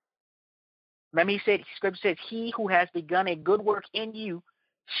 Remember, Scripture says, he who has begun a good work in you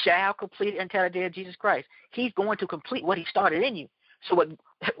shall complete it until the day of Jesus Christ. He's going to complete what he started in you. So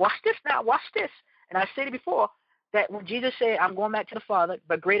watch this now, watch this. And I said it before, that when Jesus said, I'm going back to the Father,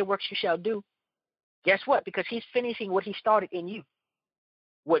 but greater works you shall do, guess what? Because he's finishing what he started in you.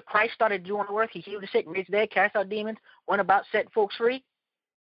 What Christ started to do on the earth, he healed the sick, raised the dead, cast out demons, went about setting folks free.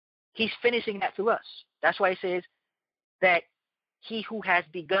 He's finishing that through us. That's why he says that he who has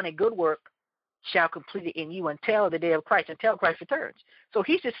begun a good work shall complete it in you until the day of Christ, until Christ returns. So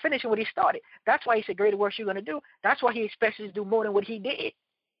he's just finishing what he started. That's why he said greater works you're going to do. That's why he expects us to do more than what he did.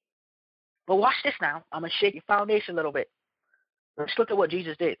 But watch this now. I'm going to shake your foundation a little bit. Let's look at what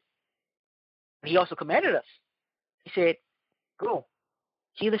Jesus did. He also commanded us. He said, go,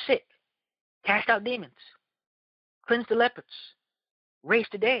 heal the sick, cast out demons, cleanse the lepers, raise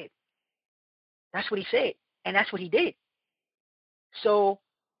the dead. That's what he said, and that's what he did. So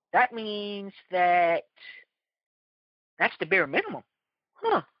that means that that's the bare minimum.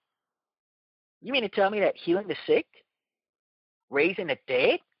 You mean to tell me that healing the sick, raising the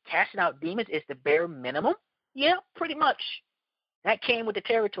dead, casting out demons is the bare minimum? Yeah, pretty much. That came with the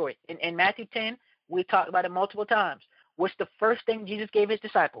territory. In Matthew 10, we talked about it multiple times. What's the first thing Jesus gave his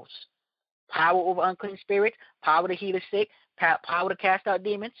disciples? Power over unclean spirits, power to heal the sick, power to cast out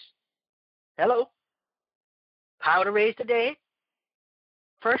demons. Hello? Power to raise the dead.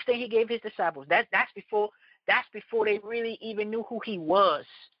 First thing he gave his disciples. That's before they really even knew who he was.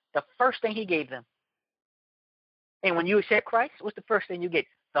 The first thing he gave them. And when you accept Christ, what's the first thing you get?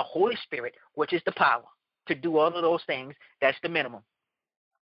 The Holy Spirit, which is the power to do all of those things. That's the minimum.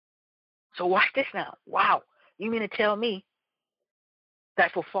 So watch this now. Wow. You mean to tell me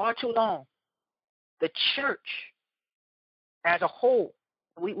that for far too long, the church as a whole,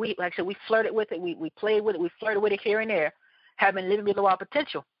 we like I said, we flirted with it, we played with it, we flirted with it here and there, have been living below our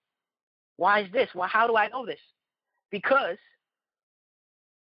potential. Why is this? Well, how do I know this? Because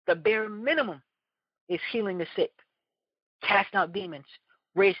the bare minimum is healing the sick, casting out demons,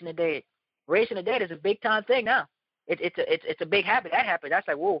 raising the dead. Raising the dead is a big time thing now. It's a big habit. That habit, that's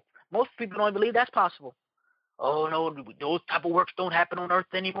like, whoa. Most people don't believe that's possible. Oh no, those type of works don't happen on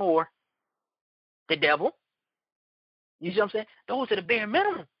earth anymore. The devil. You see what I'm saying? Those are the bare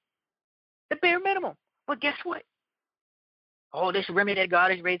minimum. The bare minimum. But guess what? Oh, this remedy that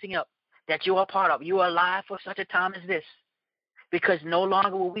God is raising up, that you are part of. You are alive for such a time as this. Because no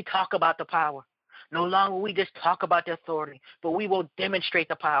longer will we talk about the power. No longer will we just talk about the authority, but we will demonstrate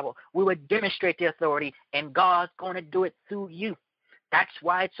the power. We will demonstrate the authority, and God's going to do it through you. That's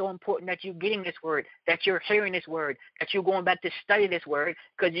why it's so important that you're getting this word, that you're hearing this word, that you're going back to study this word,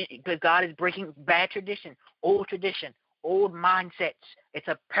 because God is breaking bad tradition, old mindsets. It's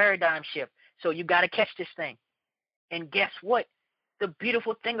a paradigm shift. So you got to catch this thing. And guess what? The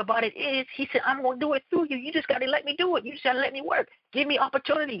beautiful thing about it is, he said, I'm going to do it through you. You just got to let me do it. You just got to let me work. Give me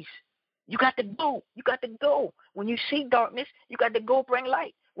opportunities. You got to go. You got to go. When you see darkness, you got to go bring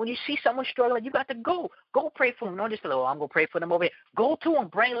light. When you see someone struggling, you got to go. Go pray for them. Don't just say, oh, I'm going to pray for them over here. Go to them.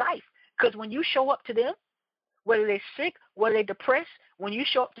 Bring life. Because when you show up to them, whether they're sick, whether they're depressed, when you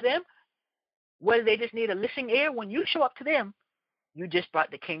show up to them, whether they just need a listening ear, when you show up to them, you just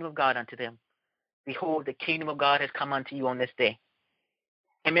brought the kingdom of God unto them. Behold, the kingdom of God has come unto you on this day.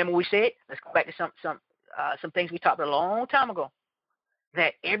 And remember we said, let's go back to some things we talked about a long time ago,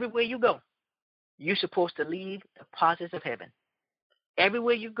 that everywhere you go, you're supposed to leave the deposits of heaven.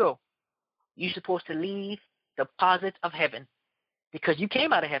 Everywhere you go, you're supposed to leave the deposits of heaven, because you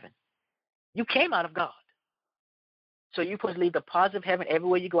came out of heaven. You came out of God. So you're supposed to leave the deposit of heaven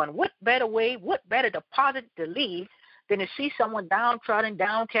everywhere you go. And what better way, what better deposit to leave than to see someone downtrodden,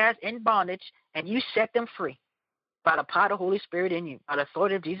 downcast, in bondage, and you set them free by the power of the Holy Spirit in you, by the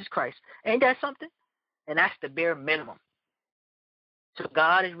authority of Jesus Christ. Ain't that something? And that's the bare minimum. So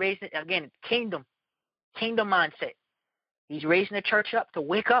God is raising, again, kingdom mindset. He's raising the church up to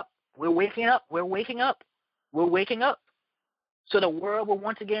wake up. We're waking up. We're waking up. We're waking up. So the world will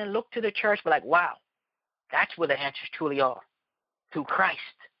once again look to the church and be like, wow, that's where the answers truly are, through Christ.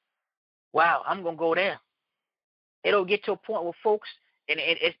 Wow, I'm going to go there. It'll get to a point where folks, and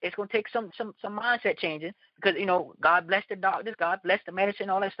it's going to take some mindset changing, because, you know, God bless the doctors, God bless the medicine,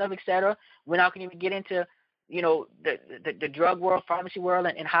 all that stuff, etc. We're not going to even get into, you know, the drug world, pharmacy world,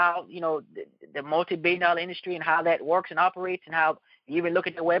 and how, you know, the multi-billion-dollar industry and how that works and operates, and how you even look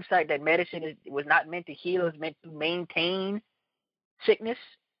at the website that medicine was not meant to heal, it's meant to maintain sickness,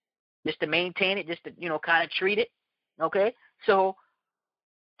 just to maintain it, just to, you know, kind of treat it, okay? So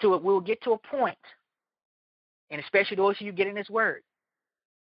we'll get to a point, and especially those of you getting this word,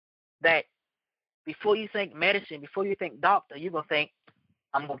 that before you think medicine, before you think doctor, you're going to think,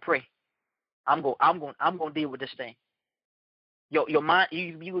 I'm going to pray. I'm going to deal with this thing. Your mind,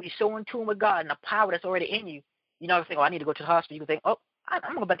 you will be so in tune with God and the power that's already in you. You never think, oh, I need to go to the hospital. You can think, oh,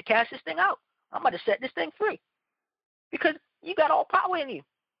 I'm about to cast this thing out. I'm about to set this thing free. Because you got all power in you.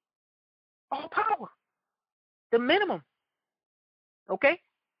 All power. The minimum. Okay?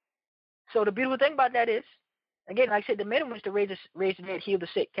 So the beautiful thing about that is, again, like I said, the minimum is to raise the dead, heal the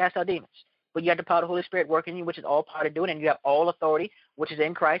sick, cast out demons. But you have the power of the Holy Spirit working in you, which is all power to do it, and you have all authority, which is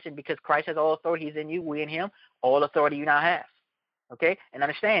in Christ. And because Christ has all authority, he's in you, we in him, all authority you now have. Okay? And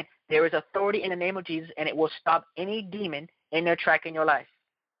understand, there is authority in the name of Jesus, and it will stop any demon in their track in your life.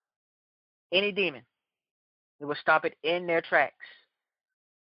 Any demon. It will stop it in their tracks.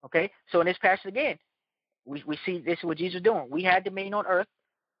 Okay? So in this passage again, we see this is what Jesus is doing. We had dominion on earth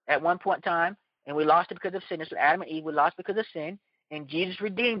at one point in time, and we lost it because of sin. So Adam and Eve, we lost because of sin, and Jesus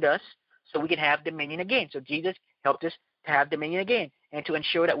redeemed us so we can have dominion again. So Jesus helped us to have dominion again and to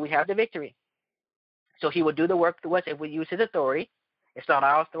ensure that we have the victory. So he will do the work through us if we use his authority. It's not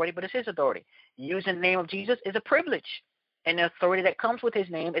our authority, but it's his authority. Using the name of Jesus is a privilege, and the authority that comes with his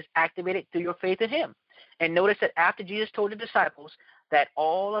name is activated through your faith in him. And notice that after Jesus told the disciples that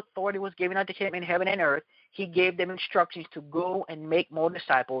all authority was given unto him in heaven and earth, he gave them instructions to go and make more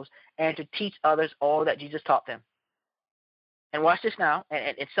disciples and to teach others all that Jesus taught them. And watch this now.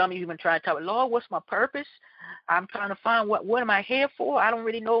 And some of you have been trying to tell me, Lord, what's my purpose? I'm trying to find what am I here for? I don't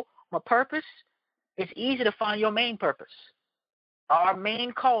really know my purpose. It's easy to find your main purpose. Our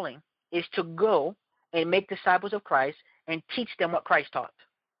main calling is to go and make disciples of Christ and teach them what Christ taught.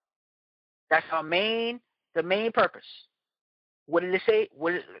 That's the main purpose. What did it say?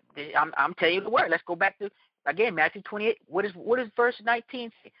 I'm telling you the word. Let's go back to, again, Matthew 28. What is verse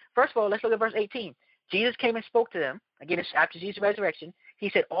 19 say? First of all, let's look at verse 18. Jesus came and spoke to them. Again, it's after Jesus' resurrection. He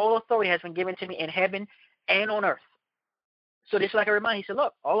said, all authority has been given to me in heaven and on earth. So this is like a reminder. He said,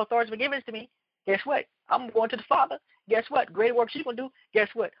 look, all authority has been given to me. Guess what? I'm going to the Father. Guess what? Greater works you're going to do. Guess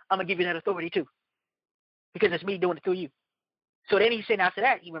what? I'm going to give you that authority too. Because it's me doing it through you. So then he said after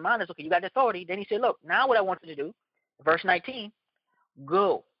that, he reminded us, okay, you got the authority. Then he said, look, now what I want you to do, verse 19,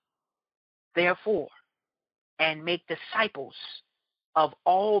 go, therefore, and make disciples of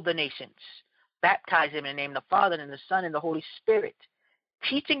all the nations. Baptize them in the name of the Father and the Son and the Holy Spirit,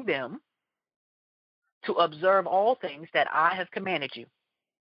 teaching them to observe all things that I have commanded you.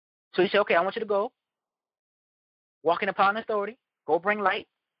 So he said, okay, I want you to go, walking upon authority, go bring light.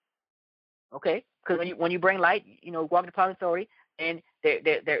 Okay, because when you bring light, walking upon authority, and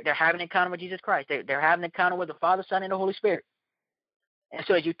they're having an encounter with Jesus Christ. They're having an encounter with the Father, Son, and the Holy Spirit. And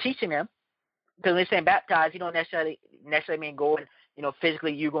so as you're teaching them, because when they're saying baptize, you don't necessarily mean go and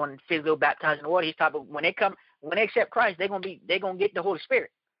physically you're going to physically baptize in the water. He's talking about when they accept Christ, they're gonna get the Holy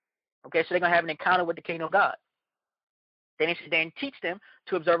Spirit. Okay, so they're gonna have an encounter with the kingdom of God. Then he said, then teach them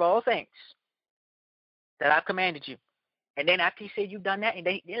to observe all things that I've commanded you. And then after he said you've done that, and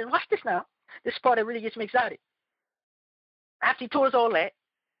watch this now. This part that really gets me excited. After he told us all that,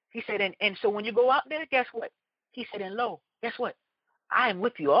 he said, and so when you go out there, guess what? He said, and lo, guess what? I am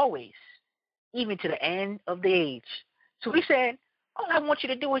with you always, even to the end of the age. So he said, all I want you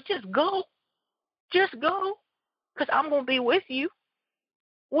to do is just go. Just go, because I'm going to be with you.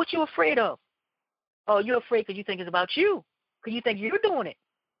 What you afraid of? Oh, you're afraid because you think it's about you, because you think you're doing it.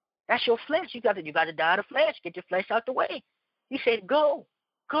 That's your flesh. You got to die to flesh. Get your flesh out the way. He said, go.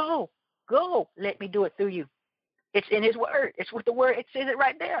 Let me do it through you. It's in his word. It's with the word. It says it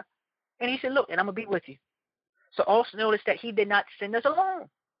right there. And he said, look, and I'm going to be with you. So also notice that he did not send us alone.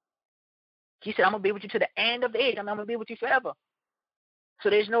 He said, I'm going to be with you to the end of the age. I'm going to be with you forever. So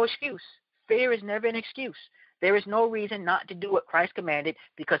there's no excuse. Fear is never an excuse. There is no reason not to do what Christ commanded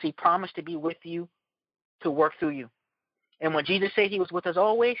because he promised to be with you to work through you. And when Jesus said he was with us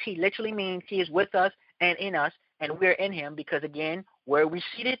always, he literally means he is with us and in us, and we're in him because, again, where we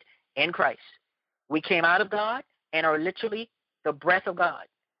seated in Christ. We came out of God and are literally the breath of God.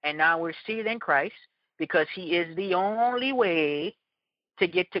 And now we're seated in Christ because he is the only way to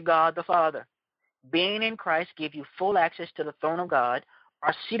get to God the Father. Being in Christ gives you full access to the throne of God.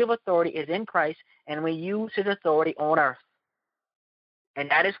 Our seat of authority is in Christ, and we use his authority on earth. And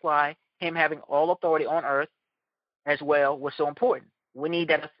that is why him having all authority on earth as well was so important. We need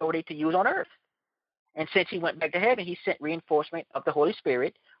that authority to use on earth. And since he went back to heaven, he sent reinforcement of the Holy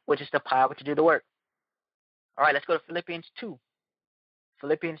Spirit, which is the power to do the work. All right, let's go to Philippians 2.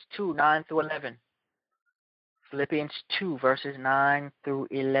 Philippians 2, 9 through 11. Philippians 2, verses 9 through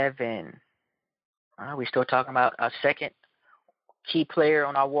 11. We're still talking about our second key player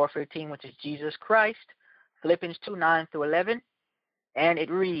on our warfare team, which is Jesus Christ. Philippians 2, 9 through 11. And it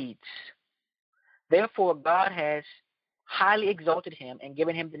reads, therefore God has highly exalted him and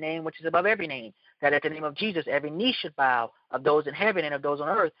given him the name which is above every name, that at the name of Jesus every knee should bow, of those in heaven and of those on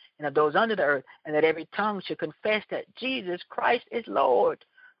earth and of those under the earth, and that every tongue should confess that Jesus Christ is Lord,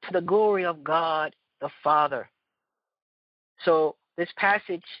 to the glory of God the Father. So this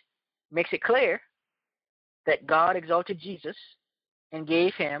passage makes it clear that God exalted Jesus and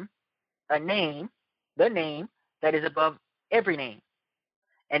gave him a name, the name that is above every name.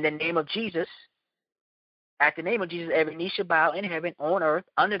 And the name of Jesus, at the name of Jesus, every knee shall bow in heaven, on earth,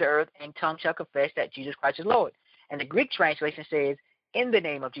 under the earth, and tongue shall confess that Jesus Christ is Lord. And the Greek translation says, in the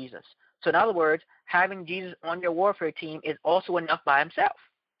name of Jesus. So in other words, having Jesus on your warfare team is also enough by himself.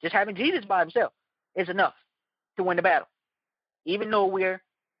 Just having Jesus by himself is enough to win the battle. Even though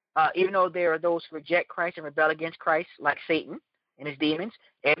there are those who reject Christ and rebel against Christ, like Satan and his demons,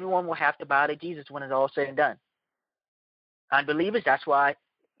 everyone will have to bow to Jesus when it's all said and done. Unbelievers, that's why,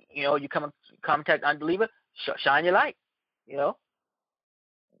 you come in contact unbeliever, shine your light.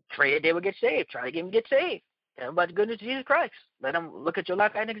 Pray that they will get saved. Try to get them to get saved. Tell them about the goodness of Jesus Christ. Let them look at your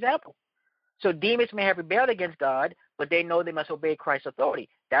life as an example. So demons may have rebelled against God, but they know they must obey Christ's authority.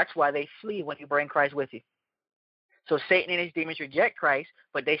 That's why they flee when you bring Christ with you. So Satan and his demons reject Christ,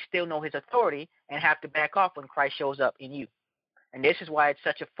 but they still know his authority and have to back off when Christ shows up in you. And this is why it's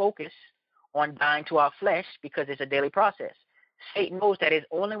such a focus on dying to our flesh, because it's a daily process. Satan knows that his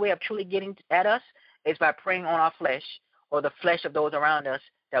only way of truly getting at us It's by preying on our flesh or the flesh of those around us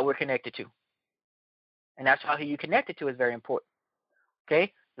that we're connected to. And that's how who you connected to is very important.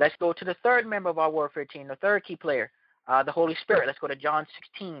 Okay? Let's go to the third member of our warfare team, the third key player, the Holy Spirit. Let's go to John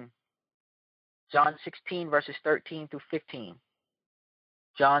 16. John 16, verses 13 through 15.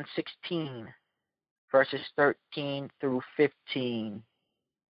 John 16, verses 13 through 15.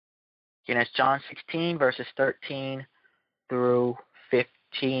 Again, that's John 16, verses 13 through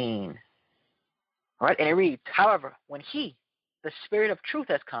 15. All right, and it reads, however, when he, the Spirit of truth,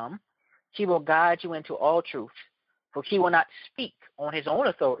 has come, he will guide you into all truth. For he will not speak on his own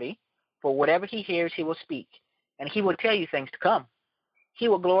authority, for whatever he hears he will speak, and he will tell you things to come. He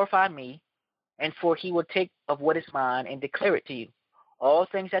will glorify me, and for he will take of what is mine and declare it to you. All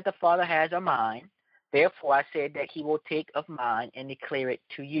things that the Father has are mine. Therefore I said that he will take of mine and declare it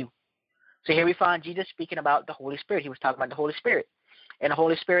to you. So here we find Jesus speaking about the Holy Spirit. He was talking about the Holy Spirit. And the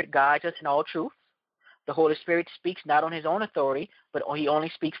Holy Spirit guides us in all truth. The Holy Spirit speaks not on his own authority, but he only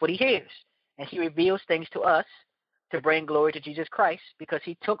speaks what he hears. And he reveals things to us to bring glory to Jesus Christ, because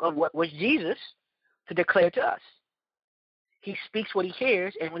he took of what was Jesus to declare to us. He speaks what he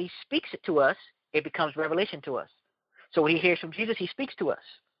hears, and when he speaks it to us, it becomes revelation to us. So when he hears from Jesus, he speaks to us.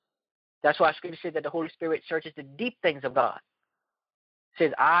 That's why Scripture says that the Holy Spirit searches the deep things of God. It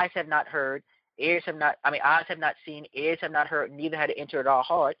says, eyes have not seen, ears have not heard, neither had it entered our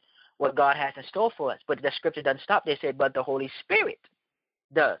heart what God has in store for us. But the Scripture doesn't stop there. It said, but the Holy Spirit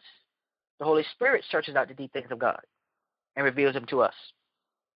does. The Holy Spirit searches out the deep things of God and reveals them to us.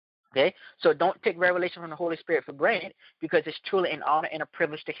 Okay? So don't take revelation from the Holy Spirit for granted, because it's truly an honor and a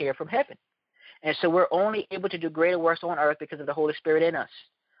privilege to hear from heaven. And so we're only able to do greater works on earth because of the Holy Spirit in us.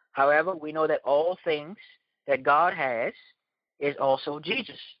 However, we know that all things that God has is also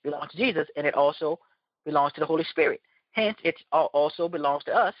belongs to Jesus, and it also belongs to the Holy Spirit. Hence, it also belongs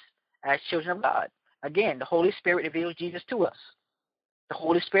to us as children of God. Again, the Holy Spirit reveals Jesus to us. The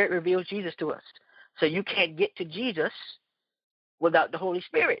Holy Spirit reveals Jesus to us. So you can't get to Jesus without the Holy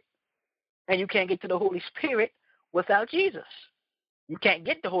Spirit. And you can't get to the Holy Spirit without Jesus. You can't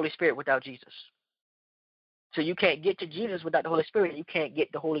get the Holy Spirit without Jesus. So you can't get to Jesus without the Holy Spirit. You can't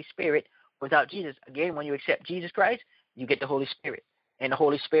get the Holy Spirit without Jesus. Again, when you accept Jesus Christ, you get the Holy Spirit. And the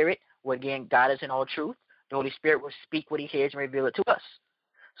Holy Spirit will, again, guide us in all truth. The Holy Spirit will speak what he hears and reveal it to us.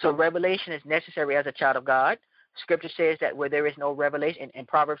 So revelation is necessary as a child of God. Scripture says that where there is no revelation, in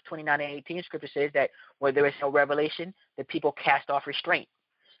Proverbs 29:18, Scripture says that where there is no revelation, the people cast off restraint.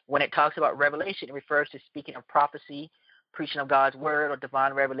 When it talks about revelation, it refers to speaking of prophecy, preaching of God's word, or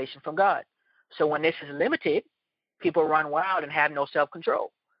divine revelation from God. So when this is limited, people run wild and have no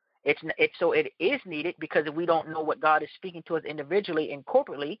self-control. It is needed, because if we don't know what God is speaking to us individually and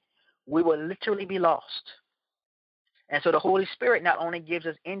corporately, we will literally be lost. And so the Holy Spirit not only gives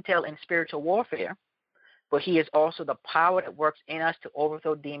us intel in spiritual warfare, but he is also the power that works in us to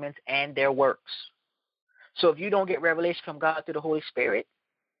overthrow demons and their works. So if you don't get revelation from God through the Holy Spirit,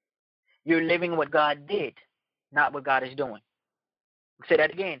 you're living what God did, not what God is doing. I'll say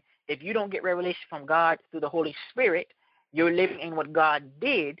that again. If you don't get revelation from God through the Holy Spirit, you're living in what God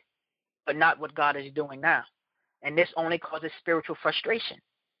did, but not what God is doing now. And this only causes spiritual frustration.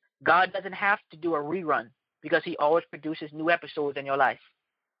 God doesn't have to do a rerun, because he always produces new episodes in your life.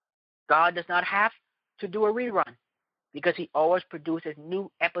 God does not have to do a rerun, because he always produces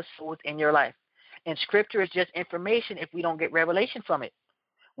new episodes in your life. And Scripture is just information if we don't get revelation from it.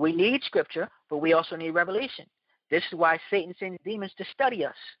 We need Scripture, but we also need revelation. This is why Satan sends demons to study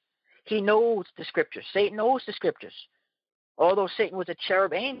us. He knows the Scriptures. Satan knows the Scriptures. Although Satan was a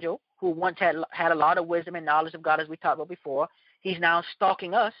cherub angel who once had a lot of wisdom and knowledge of God, as we talked about before, he's now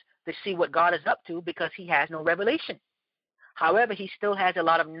stalking us to see what God is up to, because he has no revelation. However, he still has a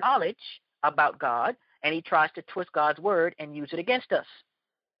lot of knowledge about God, and he tries to twist God's word and use it against us.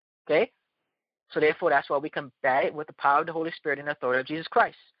 Okay? So therefore, that's why we combat it with the power of the Holy Spirit and the authority of Jesus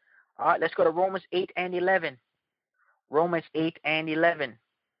Christ. All right, let's go to Romans 8:11. Romans 8:11.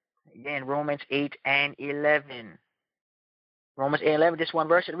 Again, Romans 8:11. Romans 8:11, just one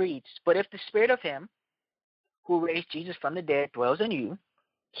verse, it reads, but if the Spirit of him who raised Jesus from the dead dwells in you,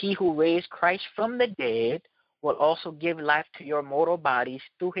 he who raised Christ from the dead will also give life to your mortal bodies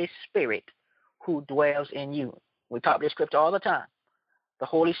through his Spirit who dwells in you. We talk this scripture all the time. The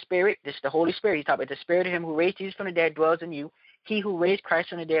Holy Spirit, this is the Holy Spirit. He's talking about the Spirit of him who raised Jesus from the dead dwells in you. He who raised Christ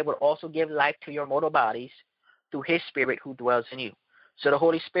from the dead will also give life to your mortal bodies through his Spirit who dwells in you. So the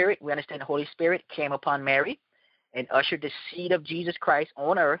Holy Spirit, we understand the Holy Spirit came upon Mary and ushered the seed of Jesus Christ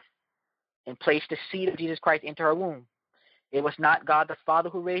on earth and placed the seed of Jesus Christ into her womb. It was not God the Father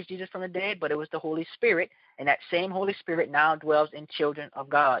who raised Jesus from the dead, but it was the Holy Spirit, and that same Holy Spirit now dwells in children of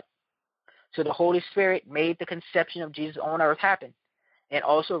God. So the Holy Spirit made the conception of Jesus on earth happen and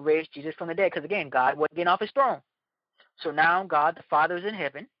also raised Jesus from the dead. Because, again, God wasn't getting off his throne. So now God the Father is in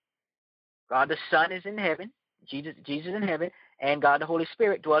heaven. God the Son is in heaven. Jesus in heaven. And God the Holy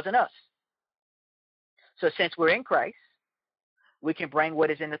Spirit dwells in us. So since we're in Christ, we can bring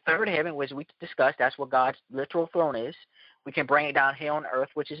what is in the third heaven, which we discussed. That's what God's literal throne is. We can bring it down here on earth,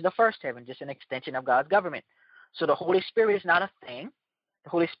 which is the first heaven, just an extension of God's government. So the Holy Spirit is not a thing. The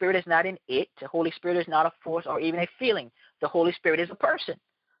Holy Spirit is not an it. The Holy Spirit is not a force or even a feeling. The Holy Spirit is a person.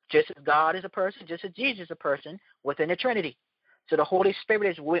 Just as God is a person, just as Jesus is a person within the Trinity. So the Holy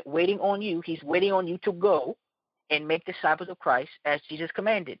Spirit is waiting on you. He's waiting on you to go and make disciples of Christ as Jesus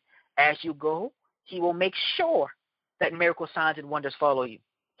commanded. As you go, he will make sure that miracle signs and wonders follow you.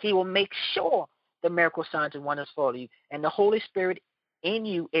 He will make sure the miracle signs and wonders follow you. And the Holy Spirit in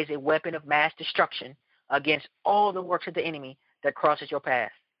you is a weapon of mass destruction against all the works of the enemy that crosses your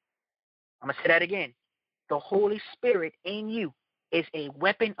path. I'm going to say that again. The Holy Spirit in you is a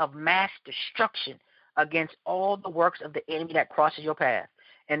weapon of mass destruction against all the works of the enemy that crosses your path.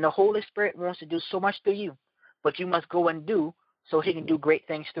 And the Holy Spirit wants to do so much through you, but you must go and do so he can do great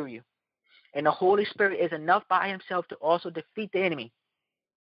things through you. And the Holy Spirit is enough by himself to also defeat the enemy.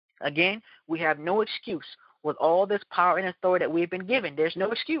 Again, we have no excuse with all this power and authority that we've been given. There's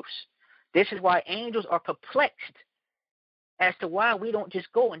no excuse. This is why angels are perplexed as to why we don't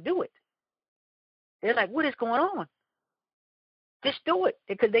just go and do it. They're like, what is going on? Just do it,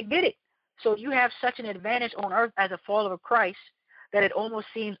 because they get it. So you have such an advantage on earth as a follower of Christ that it almost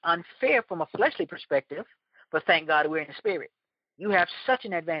seems unfair from a fleshly perspective, but thank God we're in the spirit. You have such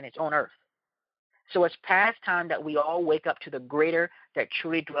an advantage on earth. So it's past time that we all wake up to the greater that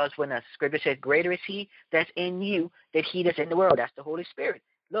truly dwells within us. Scripture says, greater is he that's in you than he that's in the world. That's the Holy Spirit.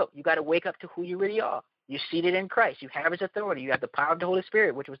 Look, you got to wake up to who you really are. You're seated in Christ. You have his authority. You have the power of the Holy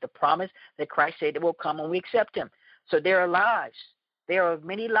Spirit, which was the promise that Christ said that will come when we accept him. So there are lives. There are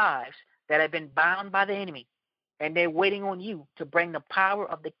many lives that have been bound by the enemy, and they're waiting on you to bring the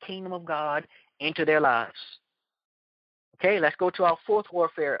power of the kingdom of God into their lives. Okay, let's go to our fourth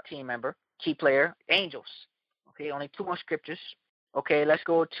warfare team member, key player, angels. Okay, only two more scriptures. Okay, let's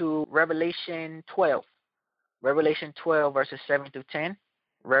go to Revelation 12. Revelation 12, verses 7 through 10.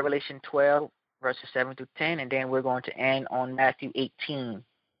 Revelation 12, verses 7 through 10, and then we're going to end on Matthew 18,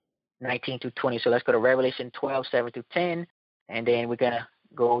 19 through 20. So let's go to Revelation 12, 7 through 10, and then we're going to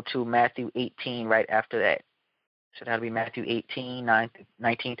go to Matthew 18 right after that. So that'll be Matthew 18,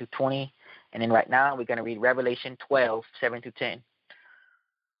 19 through 20. And then right now we're going to read Revelation 12, 7 through 10.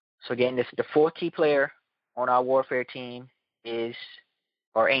 So again, this the fourth key player on our warfare team is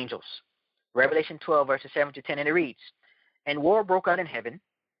our angels. Revelation 12, verses 7 to 10, and it reads, And war broke out in heaven.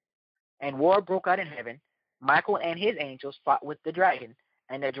 Michael and his angels fought with the dragon,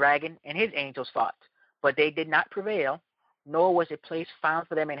 and the dragon and his angels fought. But they did not prevail, nor was a place found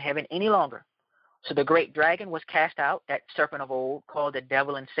for them in heaven any longer. So the great dragon was cast out, that serpent of old, called the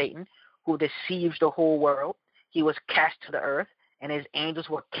devil and Satan, who deceives the whole world. He was cast to the earth, and his angels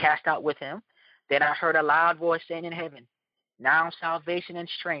were cast out with him. Then I heard a loud voice saying in heaven, Now salvation and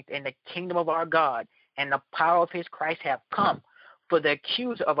strength and the kingdom of our God and the power of his Christ have come. For the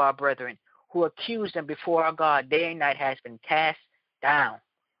accuser of our brethren, who accused them before our God day and night, has been cast down.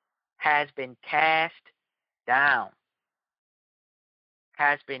 Has been cast down.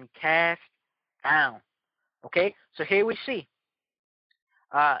 Has been cast down. Okay, so here we see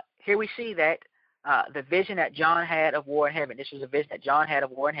that the vision that John had of war in heaven. This was a vision that John had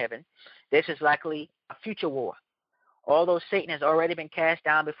of war in heaven. This is likely a future war. Although Satan has already been cast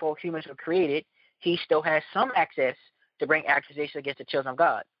down before humans were created, he still has some access to bring accusations against the children of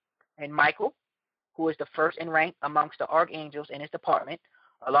God. And Michael, who is the first in rank amongst the archangels in his department,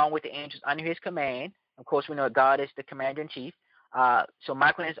 along with the angels under his command. Of course, we know God is the commander-in-chief. So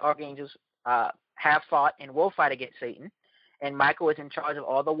Michael and his archangels have fought and will fight against Satan. And Michael is in charge of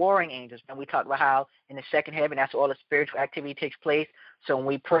all the warring angels. And we talked about how in the second heaven, that's where all the spiritual activity takes place. So when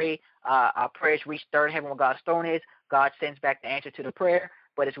we pray, our prayers reach third heaven where God's throne is. God sends back the answer to the prayer.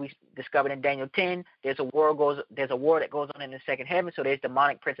 But as we discovered in Daniel 10, there's a war that goes on in the second heaven. So there's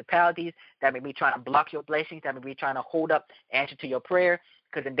demonic principalities that may be trying to block your blessings, that may be trying to hold up answer to your prayer.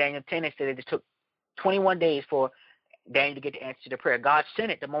 Because in Daniel 10, it said it just took 21 days for Daniel to get the answer to the prayer. God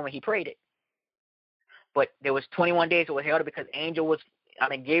sent it the moment he prayed it. But there was 21 days it was held because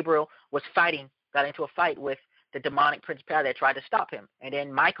Gabriel was got into a fight with the demonic principality that tried to stop him. And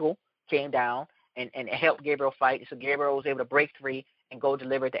then Michael came down and helped Gabriel fight. So Gabriel was able to break free and go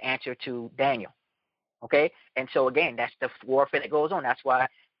deliver the answer to Daniel. Okay? And so, again, that's the warfare that goes on. That's why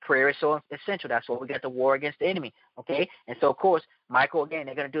prayer is so essential. That's why we got the war against the enemy, okay? And so, of course, Michael, again,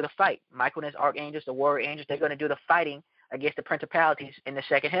 they're going to do the fight. Michael and his archangels, the warrior angels, they're going to do the fighting against the principalities in the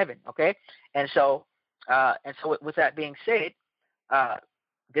second heaven, okay? And so with that being said,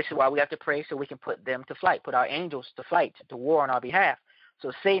 this is why we have to pray so we can put them to flight, put our angels to flight, to war on our behalf.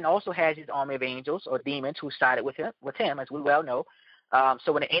 So Satan also has his army of angels or demons who sided with him, as we well know.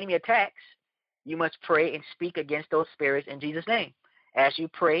 So when the enemy attacks, you must pray and speak against those spirits in Jesus' name. As you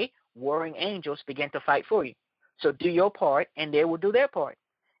pray, warring angels begin to fight for you. So do your part, and they will do their part.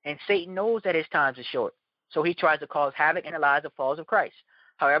 And Satan knows that his time is short, so he tries to cause havoc in the lives of followers of Christ.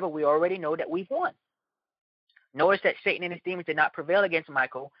 However, we already know that we've won. Notice that Satan and his demons did not prevail against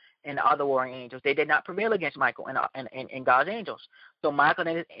Michael and the other warring angels. They did not prevail against Michael and God's angels. So Michael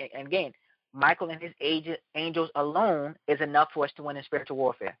and his angels alone is enough for us to win in spiritual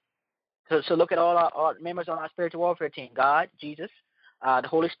warfare. So look at all our members on our spiritual warfare team: God, Jesus, the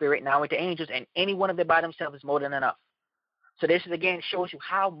Holy Spirit, now with the angels, and any one of them by themselves is more than enough. So this is, again, shows you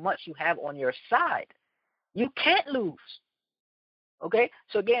how much you have on your side. You can't lose. Okay?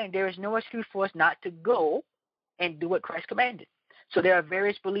 So again, there is no excuse for us not to go and do what Christ commanded. So there are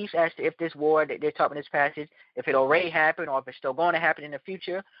various beliefs as to if this war that they're talking in this passage, if it already happened or if it's still going to happen in the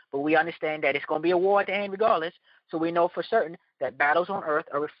future. But we understand that it's going to be a war at the end regardless. So we know for certain that battles on earth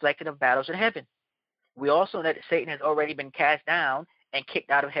are reflected of battles in heaven. We also know that Satan has already been cast down and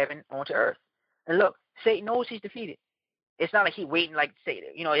kicked out of heaven onto earth. And look, Satan knows he's defeated. It's not like he's waiting, like, say,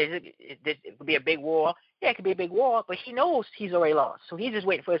 it could be a big war. Yeah, it could be a big war, but he knows he's already lost. So he's just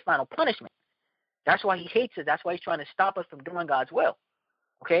waiting for his final punishment. That's why he hates us. That's why he's trying to stop us from doing God's will.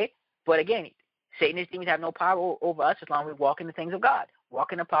 Okay? But again, Satan and his demons have no power over us as long as we walk in the things of God.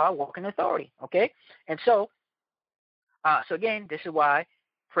 Walk in the power, walk in authority. Okay? And so again, this is why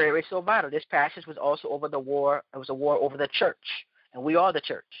prayer is so vital. This passage was also over the war. It was a war over the church. And we are the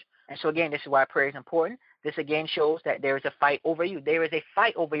church. And so again, this is why prayer is important. This again shows that there is a fight over you. There is a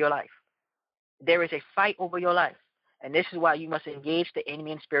fight over your life. There is a fight over your life. And this is why you must engage the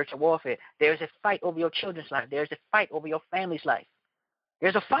enemy in spiritual warfare. There is a fight over your children's life. There is a fight over your family's life.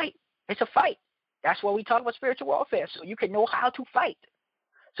 There's a fight. It's a fight. That's why we talk about spiritual warfare, so you can know how to fight.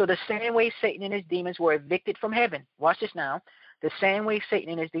 So the same way Satan and his demons were evicted from heaven, watch this now, the same way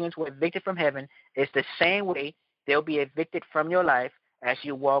Satan and his demons were evicted from heaven is the same way they'll be evicted from your life as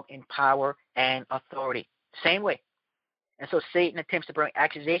you walk in power and authority. Same way. And so Satan attempts to bring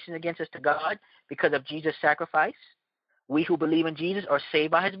accusations against us to God because of Jesus' sacrifice. We who believe in Jesus are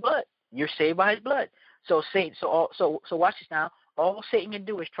saved by his blood. You're saved by his blood. So Satan, so watch this now. All Satan can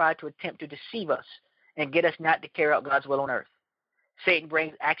do is try to attempt to deceive us and get us not to carry out God's will on earth. Satan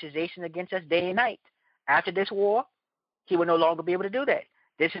brings accusations against us day and night. After this war, he will no longer be able to do that.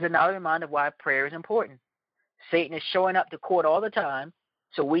 This is another reminder of why prayer is important. Satan is showing up to court all the time,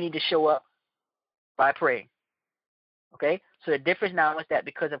 so we need to show up by praying. Okay? So the difference now is that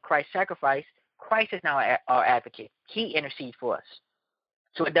because of Christ's sacrifice, Christ is now our advocate. He intercedes for us.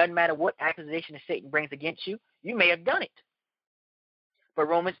 So it doesn't matter what accusation Satan brings against you. You may have done it. But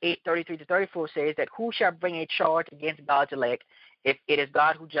Romans 8:33-34 says that who shall bring a charge against God's elect if it is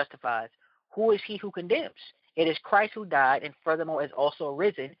God who justifies? Who is he who condemns? It is Christ who died and furthermore is also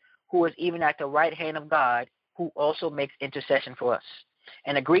risen, who is even at the right hand of God, who also makes intercession for us.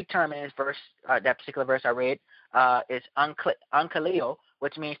 And the Greek term in this verse, that particular verse I read, is ankaleo,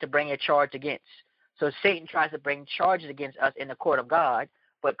 which means to bring a charge against. So Satan tries to bring charges against us in the court of God,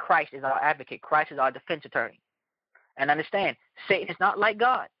 but Christ is our advocate. Christ is our defense attorney. And understand, Satan is not like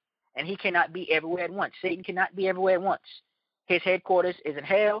God, and he cannot be everywhere at once. Satan cannot be everywhere at once. His headquarters is in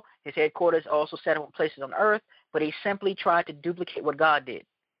hell. His headquarters also set up in places on earth, but he simply tried to duplicate what God did.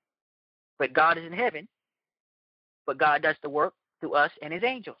 But God is in heaven, but God does the work through us and his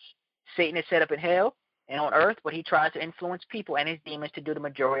angels. Satan is set up in hell and on earth, but he tries to influence people and his demons to do the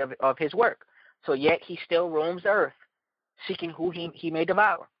majority of his work. So yet he still roams the earth, seeking who he may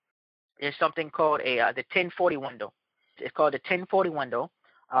devour. There's something called the 1040 window. It's called the 1040 window.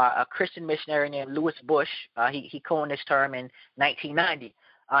 A Christian missionary named Lewis Bush, he coined this term in 1990.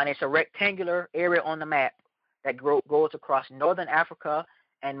 And it's a rectangular area on the map that goes across northern Africa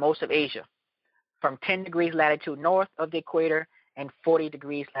and most of Asia, from 10 degrees latitude north of the equator and 40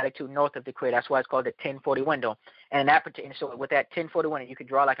 degrees latitude north of the equator. That's why it's called the 1040 window. And so with that 1040 window, you could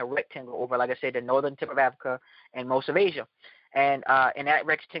draw like a rectangle over, like I said, the northern tip of Africa and most of Asia. And in that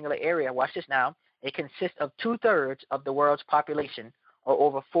rectangular area, watch this now, it consists of 2/3 of the world's population, or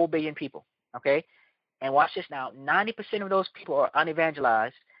over 4 billion people, okay? And watch this now, 90% of those people are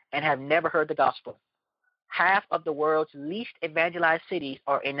unevangelized and have never heard the gospel. Half of the world's least evangelized cities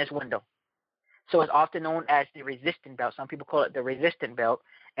are in this window. So it's often known as the resistant belt. Some people call it the resistant belt.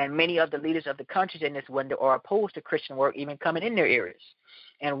 And many of the leaders of the countries in this window are opposed to Christian work even coming in their areas.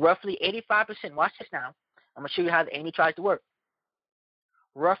 And roughly 85%, watch this now, I'm going to show you how the enemy tries to work.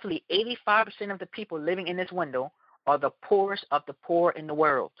 Roughly 85% of the people living in this window are the poorest of the poor in the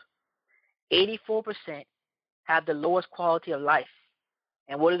world. 84% have the lowest quality of life.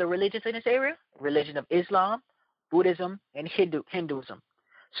 And what are the religions in this area? Religion of Islam, Buddhism, and Hinduism.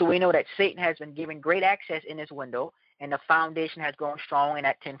 So we know that Satan has been given great access in this window, and the foundation has grown strong in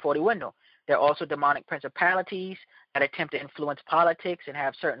that 1040 window. There are also demonic principalities that attempt to influence politics and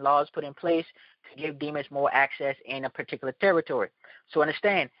have certain laws put in place to give demons more access in a particular territory. So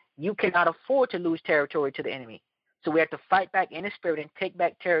understand, you cannot afford to lose territory to the enemy. So we have to fight back in the spirit and take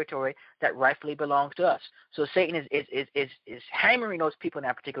back territory that rightfully belongs to us. So Satan is hammering those people in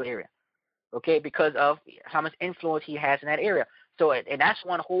that particular area, okay, because of how much influence he has in that area. So, and that's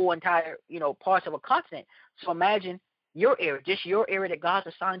one whole entire, parts of a continent. So imagine your area, just your area that God's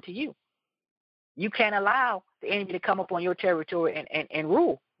assigned to you. You can't allow the enemy to come up on your territory and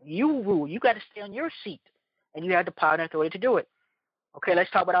rule. You rule. You got to stay on your seat, and you have the power and authority to do it. Okay, let's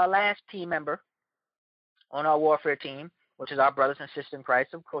talk about our last team member on our warfare team, which is our brothers and sisters in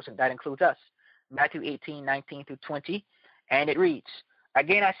Christ. Of course, that includes us. Matthew 18:19 through 20, and it reads,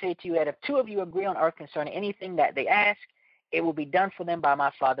 "Again I say to you that if two of you agree on earth concerning anything that they ask, it will be done for them by my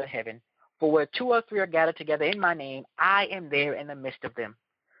Father in heaven. For where two or three are gathered together in my name, I am there in the midst of them."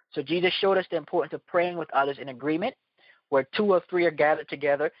 So Jesus showed us the importance of praying with others in agreement. Where two or three are gathered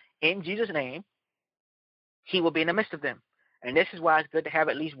together in Jesus' name, he will be in the midst of them. And this is why it's good to have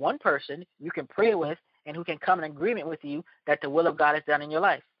at least one person you can pray with and who can come in agreement with you that the will of God is done in your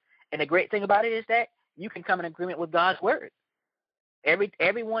life. And the great thing about it is that you can come in agreement with God's word.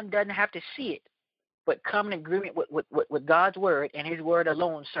 Everyone doesn't have to see it, but come in agreement with God's word, and his word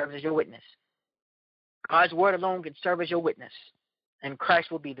alone serves as your witness. God's word alone can serve as your witness, and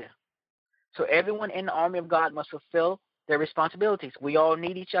Christ will be there. So everyone in the army of God must fulfill their responsibilities. We all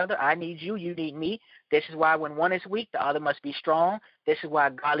need each other. I need you. You need me. This is why when one is weak, the other must be strong. This is why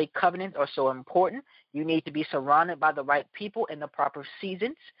godly covenants are so important. You need to be surrounded by the right people in the proper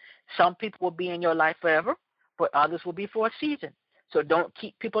seasons. Some people will be in your life forever, but others will be for a season. So don't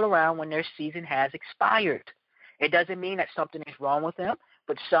keep people around when their season has expired. It doesn't mean that something is wrong with them,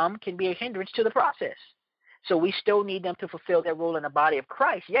 but some can be a hindrance to the process. So we still need them to fulfill their role in the body of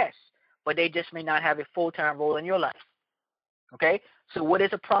Christ, yes, but they just may not have a full-time role in your life. Okay? So what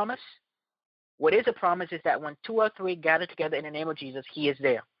is a promise? What is a promise is that when two or three gather together in the name of Jesus, he is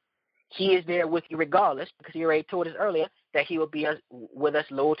there. He is there with you regardless, because he already told us earlier that he will be with us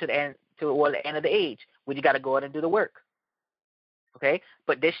low to the end of the age. We just got to go out and do the work. Okay?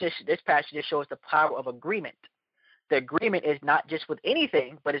 But this passage just shows the power of agreement. The agreement is not just with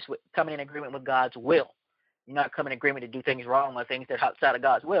anything, but it's with coming in agreement with God's will. You're not coming in agreement to do things wrong or things that are outside of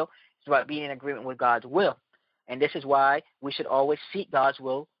God's will. It's about being in agreement with God's will. And this is why we should always seek God's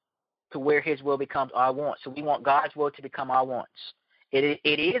will to where his will becomes our wants. So we want God's will to become our wants. It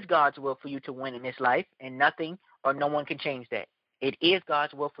is God's will for you to win in this life, and nothing or no one can change that. It is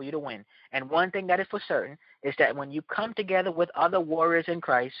God's will for you to win. And one thing that is for certain is that when you come together with other warriors in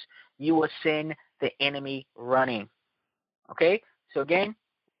Christ, you will send the enemy running. Okay? So again,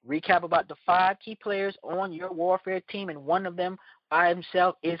 recap about the 5 key players on your warfare team, and one of them by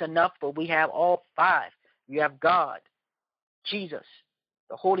himself is enough, but we have all 5. You have God, Jesus,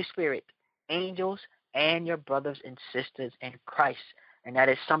 the Holy Spirit, angels, and your brothers and sisters in Christ. And that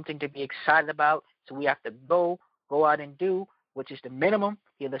is something to be excited about. So we have to go out and do, which is the minimum.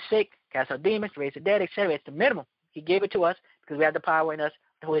 Heal the sick, cast out demons, raise the dead, etc. It's the minimum. He gave it to us because we have the power in us,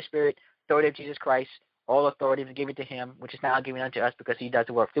 the Holy Spirit, authority of Jesus Christ. All authority is given to him, which is now given unto us because he does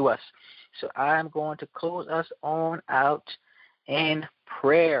the work through us. So I'm going to close us on out in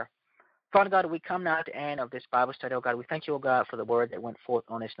prayer. Father God, we come now at the end of this Bible study, oh God. We thank you, oh God, for the word that went forth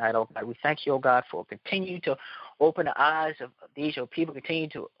on this night, oh God. We thank you, oh God, for continuing to open the eyes of these, your people. Continue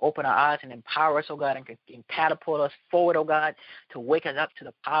to open our eyes and empower us, oh God, and catapult us forward, oh God, to wake us up to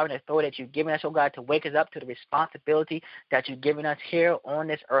the power and authority that you've given us, oh God, to wake us up to the responsibility that you've given us here on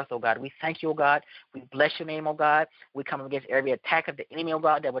this earth, oh God. We thank you, oh God. We bless your name, oh God. We come against every attack of the enemy, oh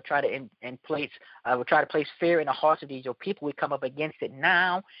God, that will try to place fear in the hearts of these, your people. We come up against it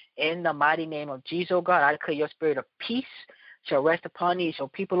now in the mighty name of Jesus, oh God. I declare your spirit of peace shall rest upon these, your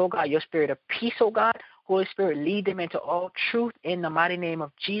people, oh God. Your spirit of peace, oh God, Holy Spirit, lead them into all truth in the mighty name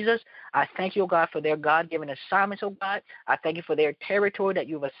of Jesus. I thank you, oh God, for their God-given assignments, oh God. I thank you for their territory that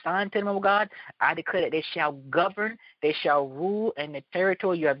you've assigned to them, oh God. I declare that they shall govern, they shall rule in the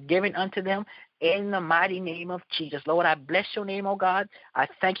territory you have given unto them in the mighty name of Jesus. Lord, I bless your name, oh God. I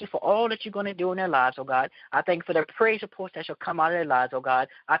thank you for all that you're going to do in their lives, oh God. I thank you for the praise reports that shall come out of their lives, oh God.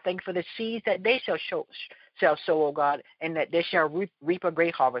 I thank you for the seeds that they shall sow, oh God, and that they shall reap a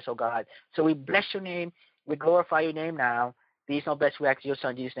great harvest, oh God. So we bless your name. We glorify your name now. These no best we ask your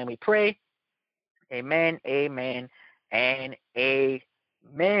son, Jesus' name we pray. Amen, amen, and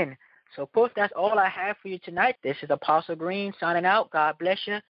amen. So, folks, that's all I have for you tonight. This is Apostle Green signing out. God bless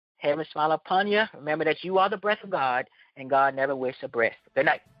you. Heaven smile upon you. Remember that you are the breath of God, and God never wastes a breath. Good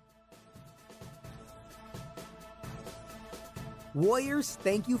night. Warriors,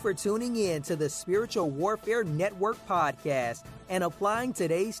 thank you for tuning in to the Spiritual Warfare Network podcast and applying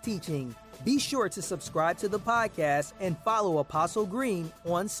today's teaching. Be sure to subscribe to the podcast and follow Apostle Green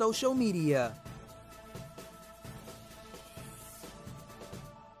on social media.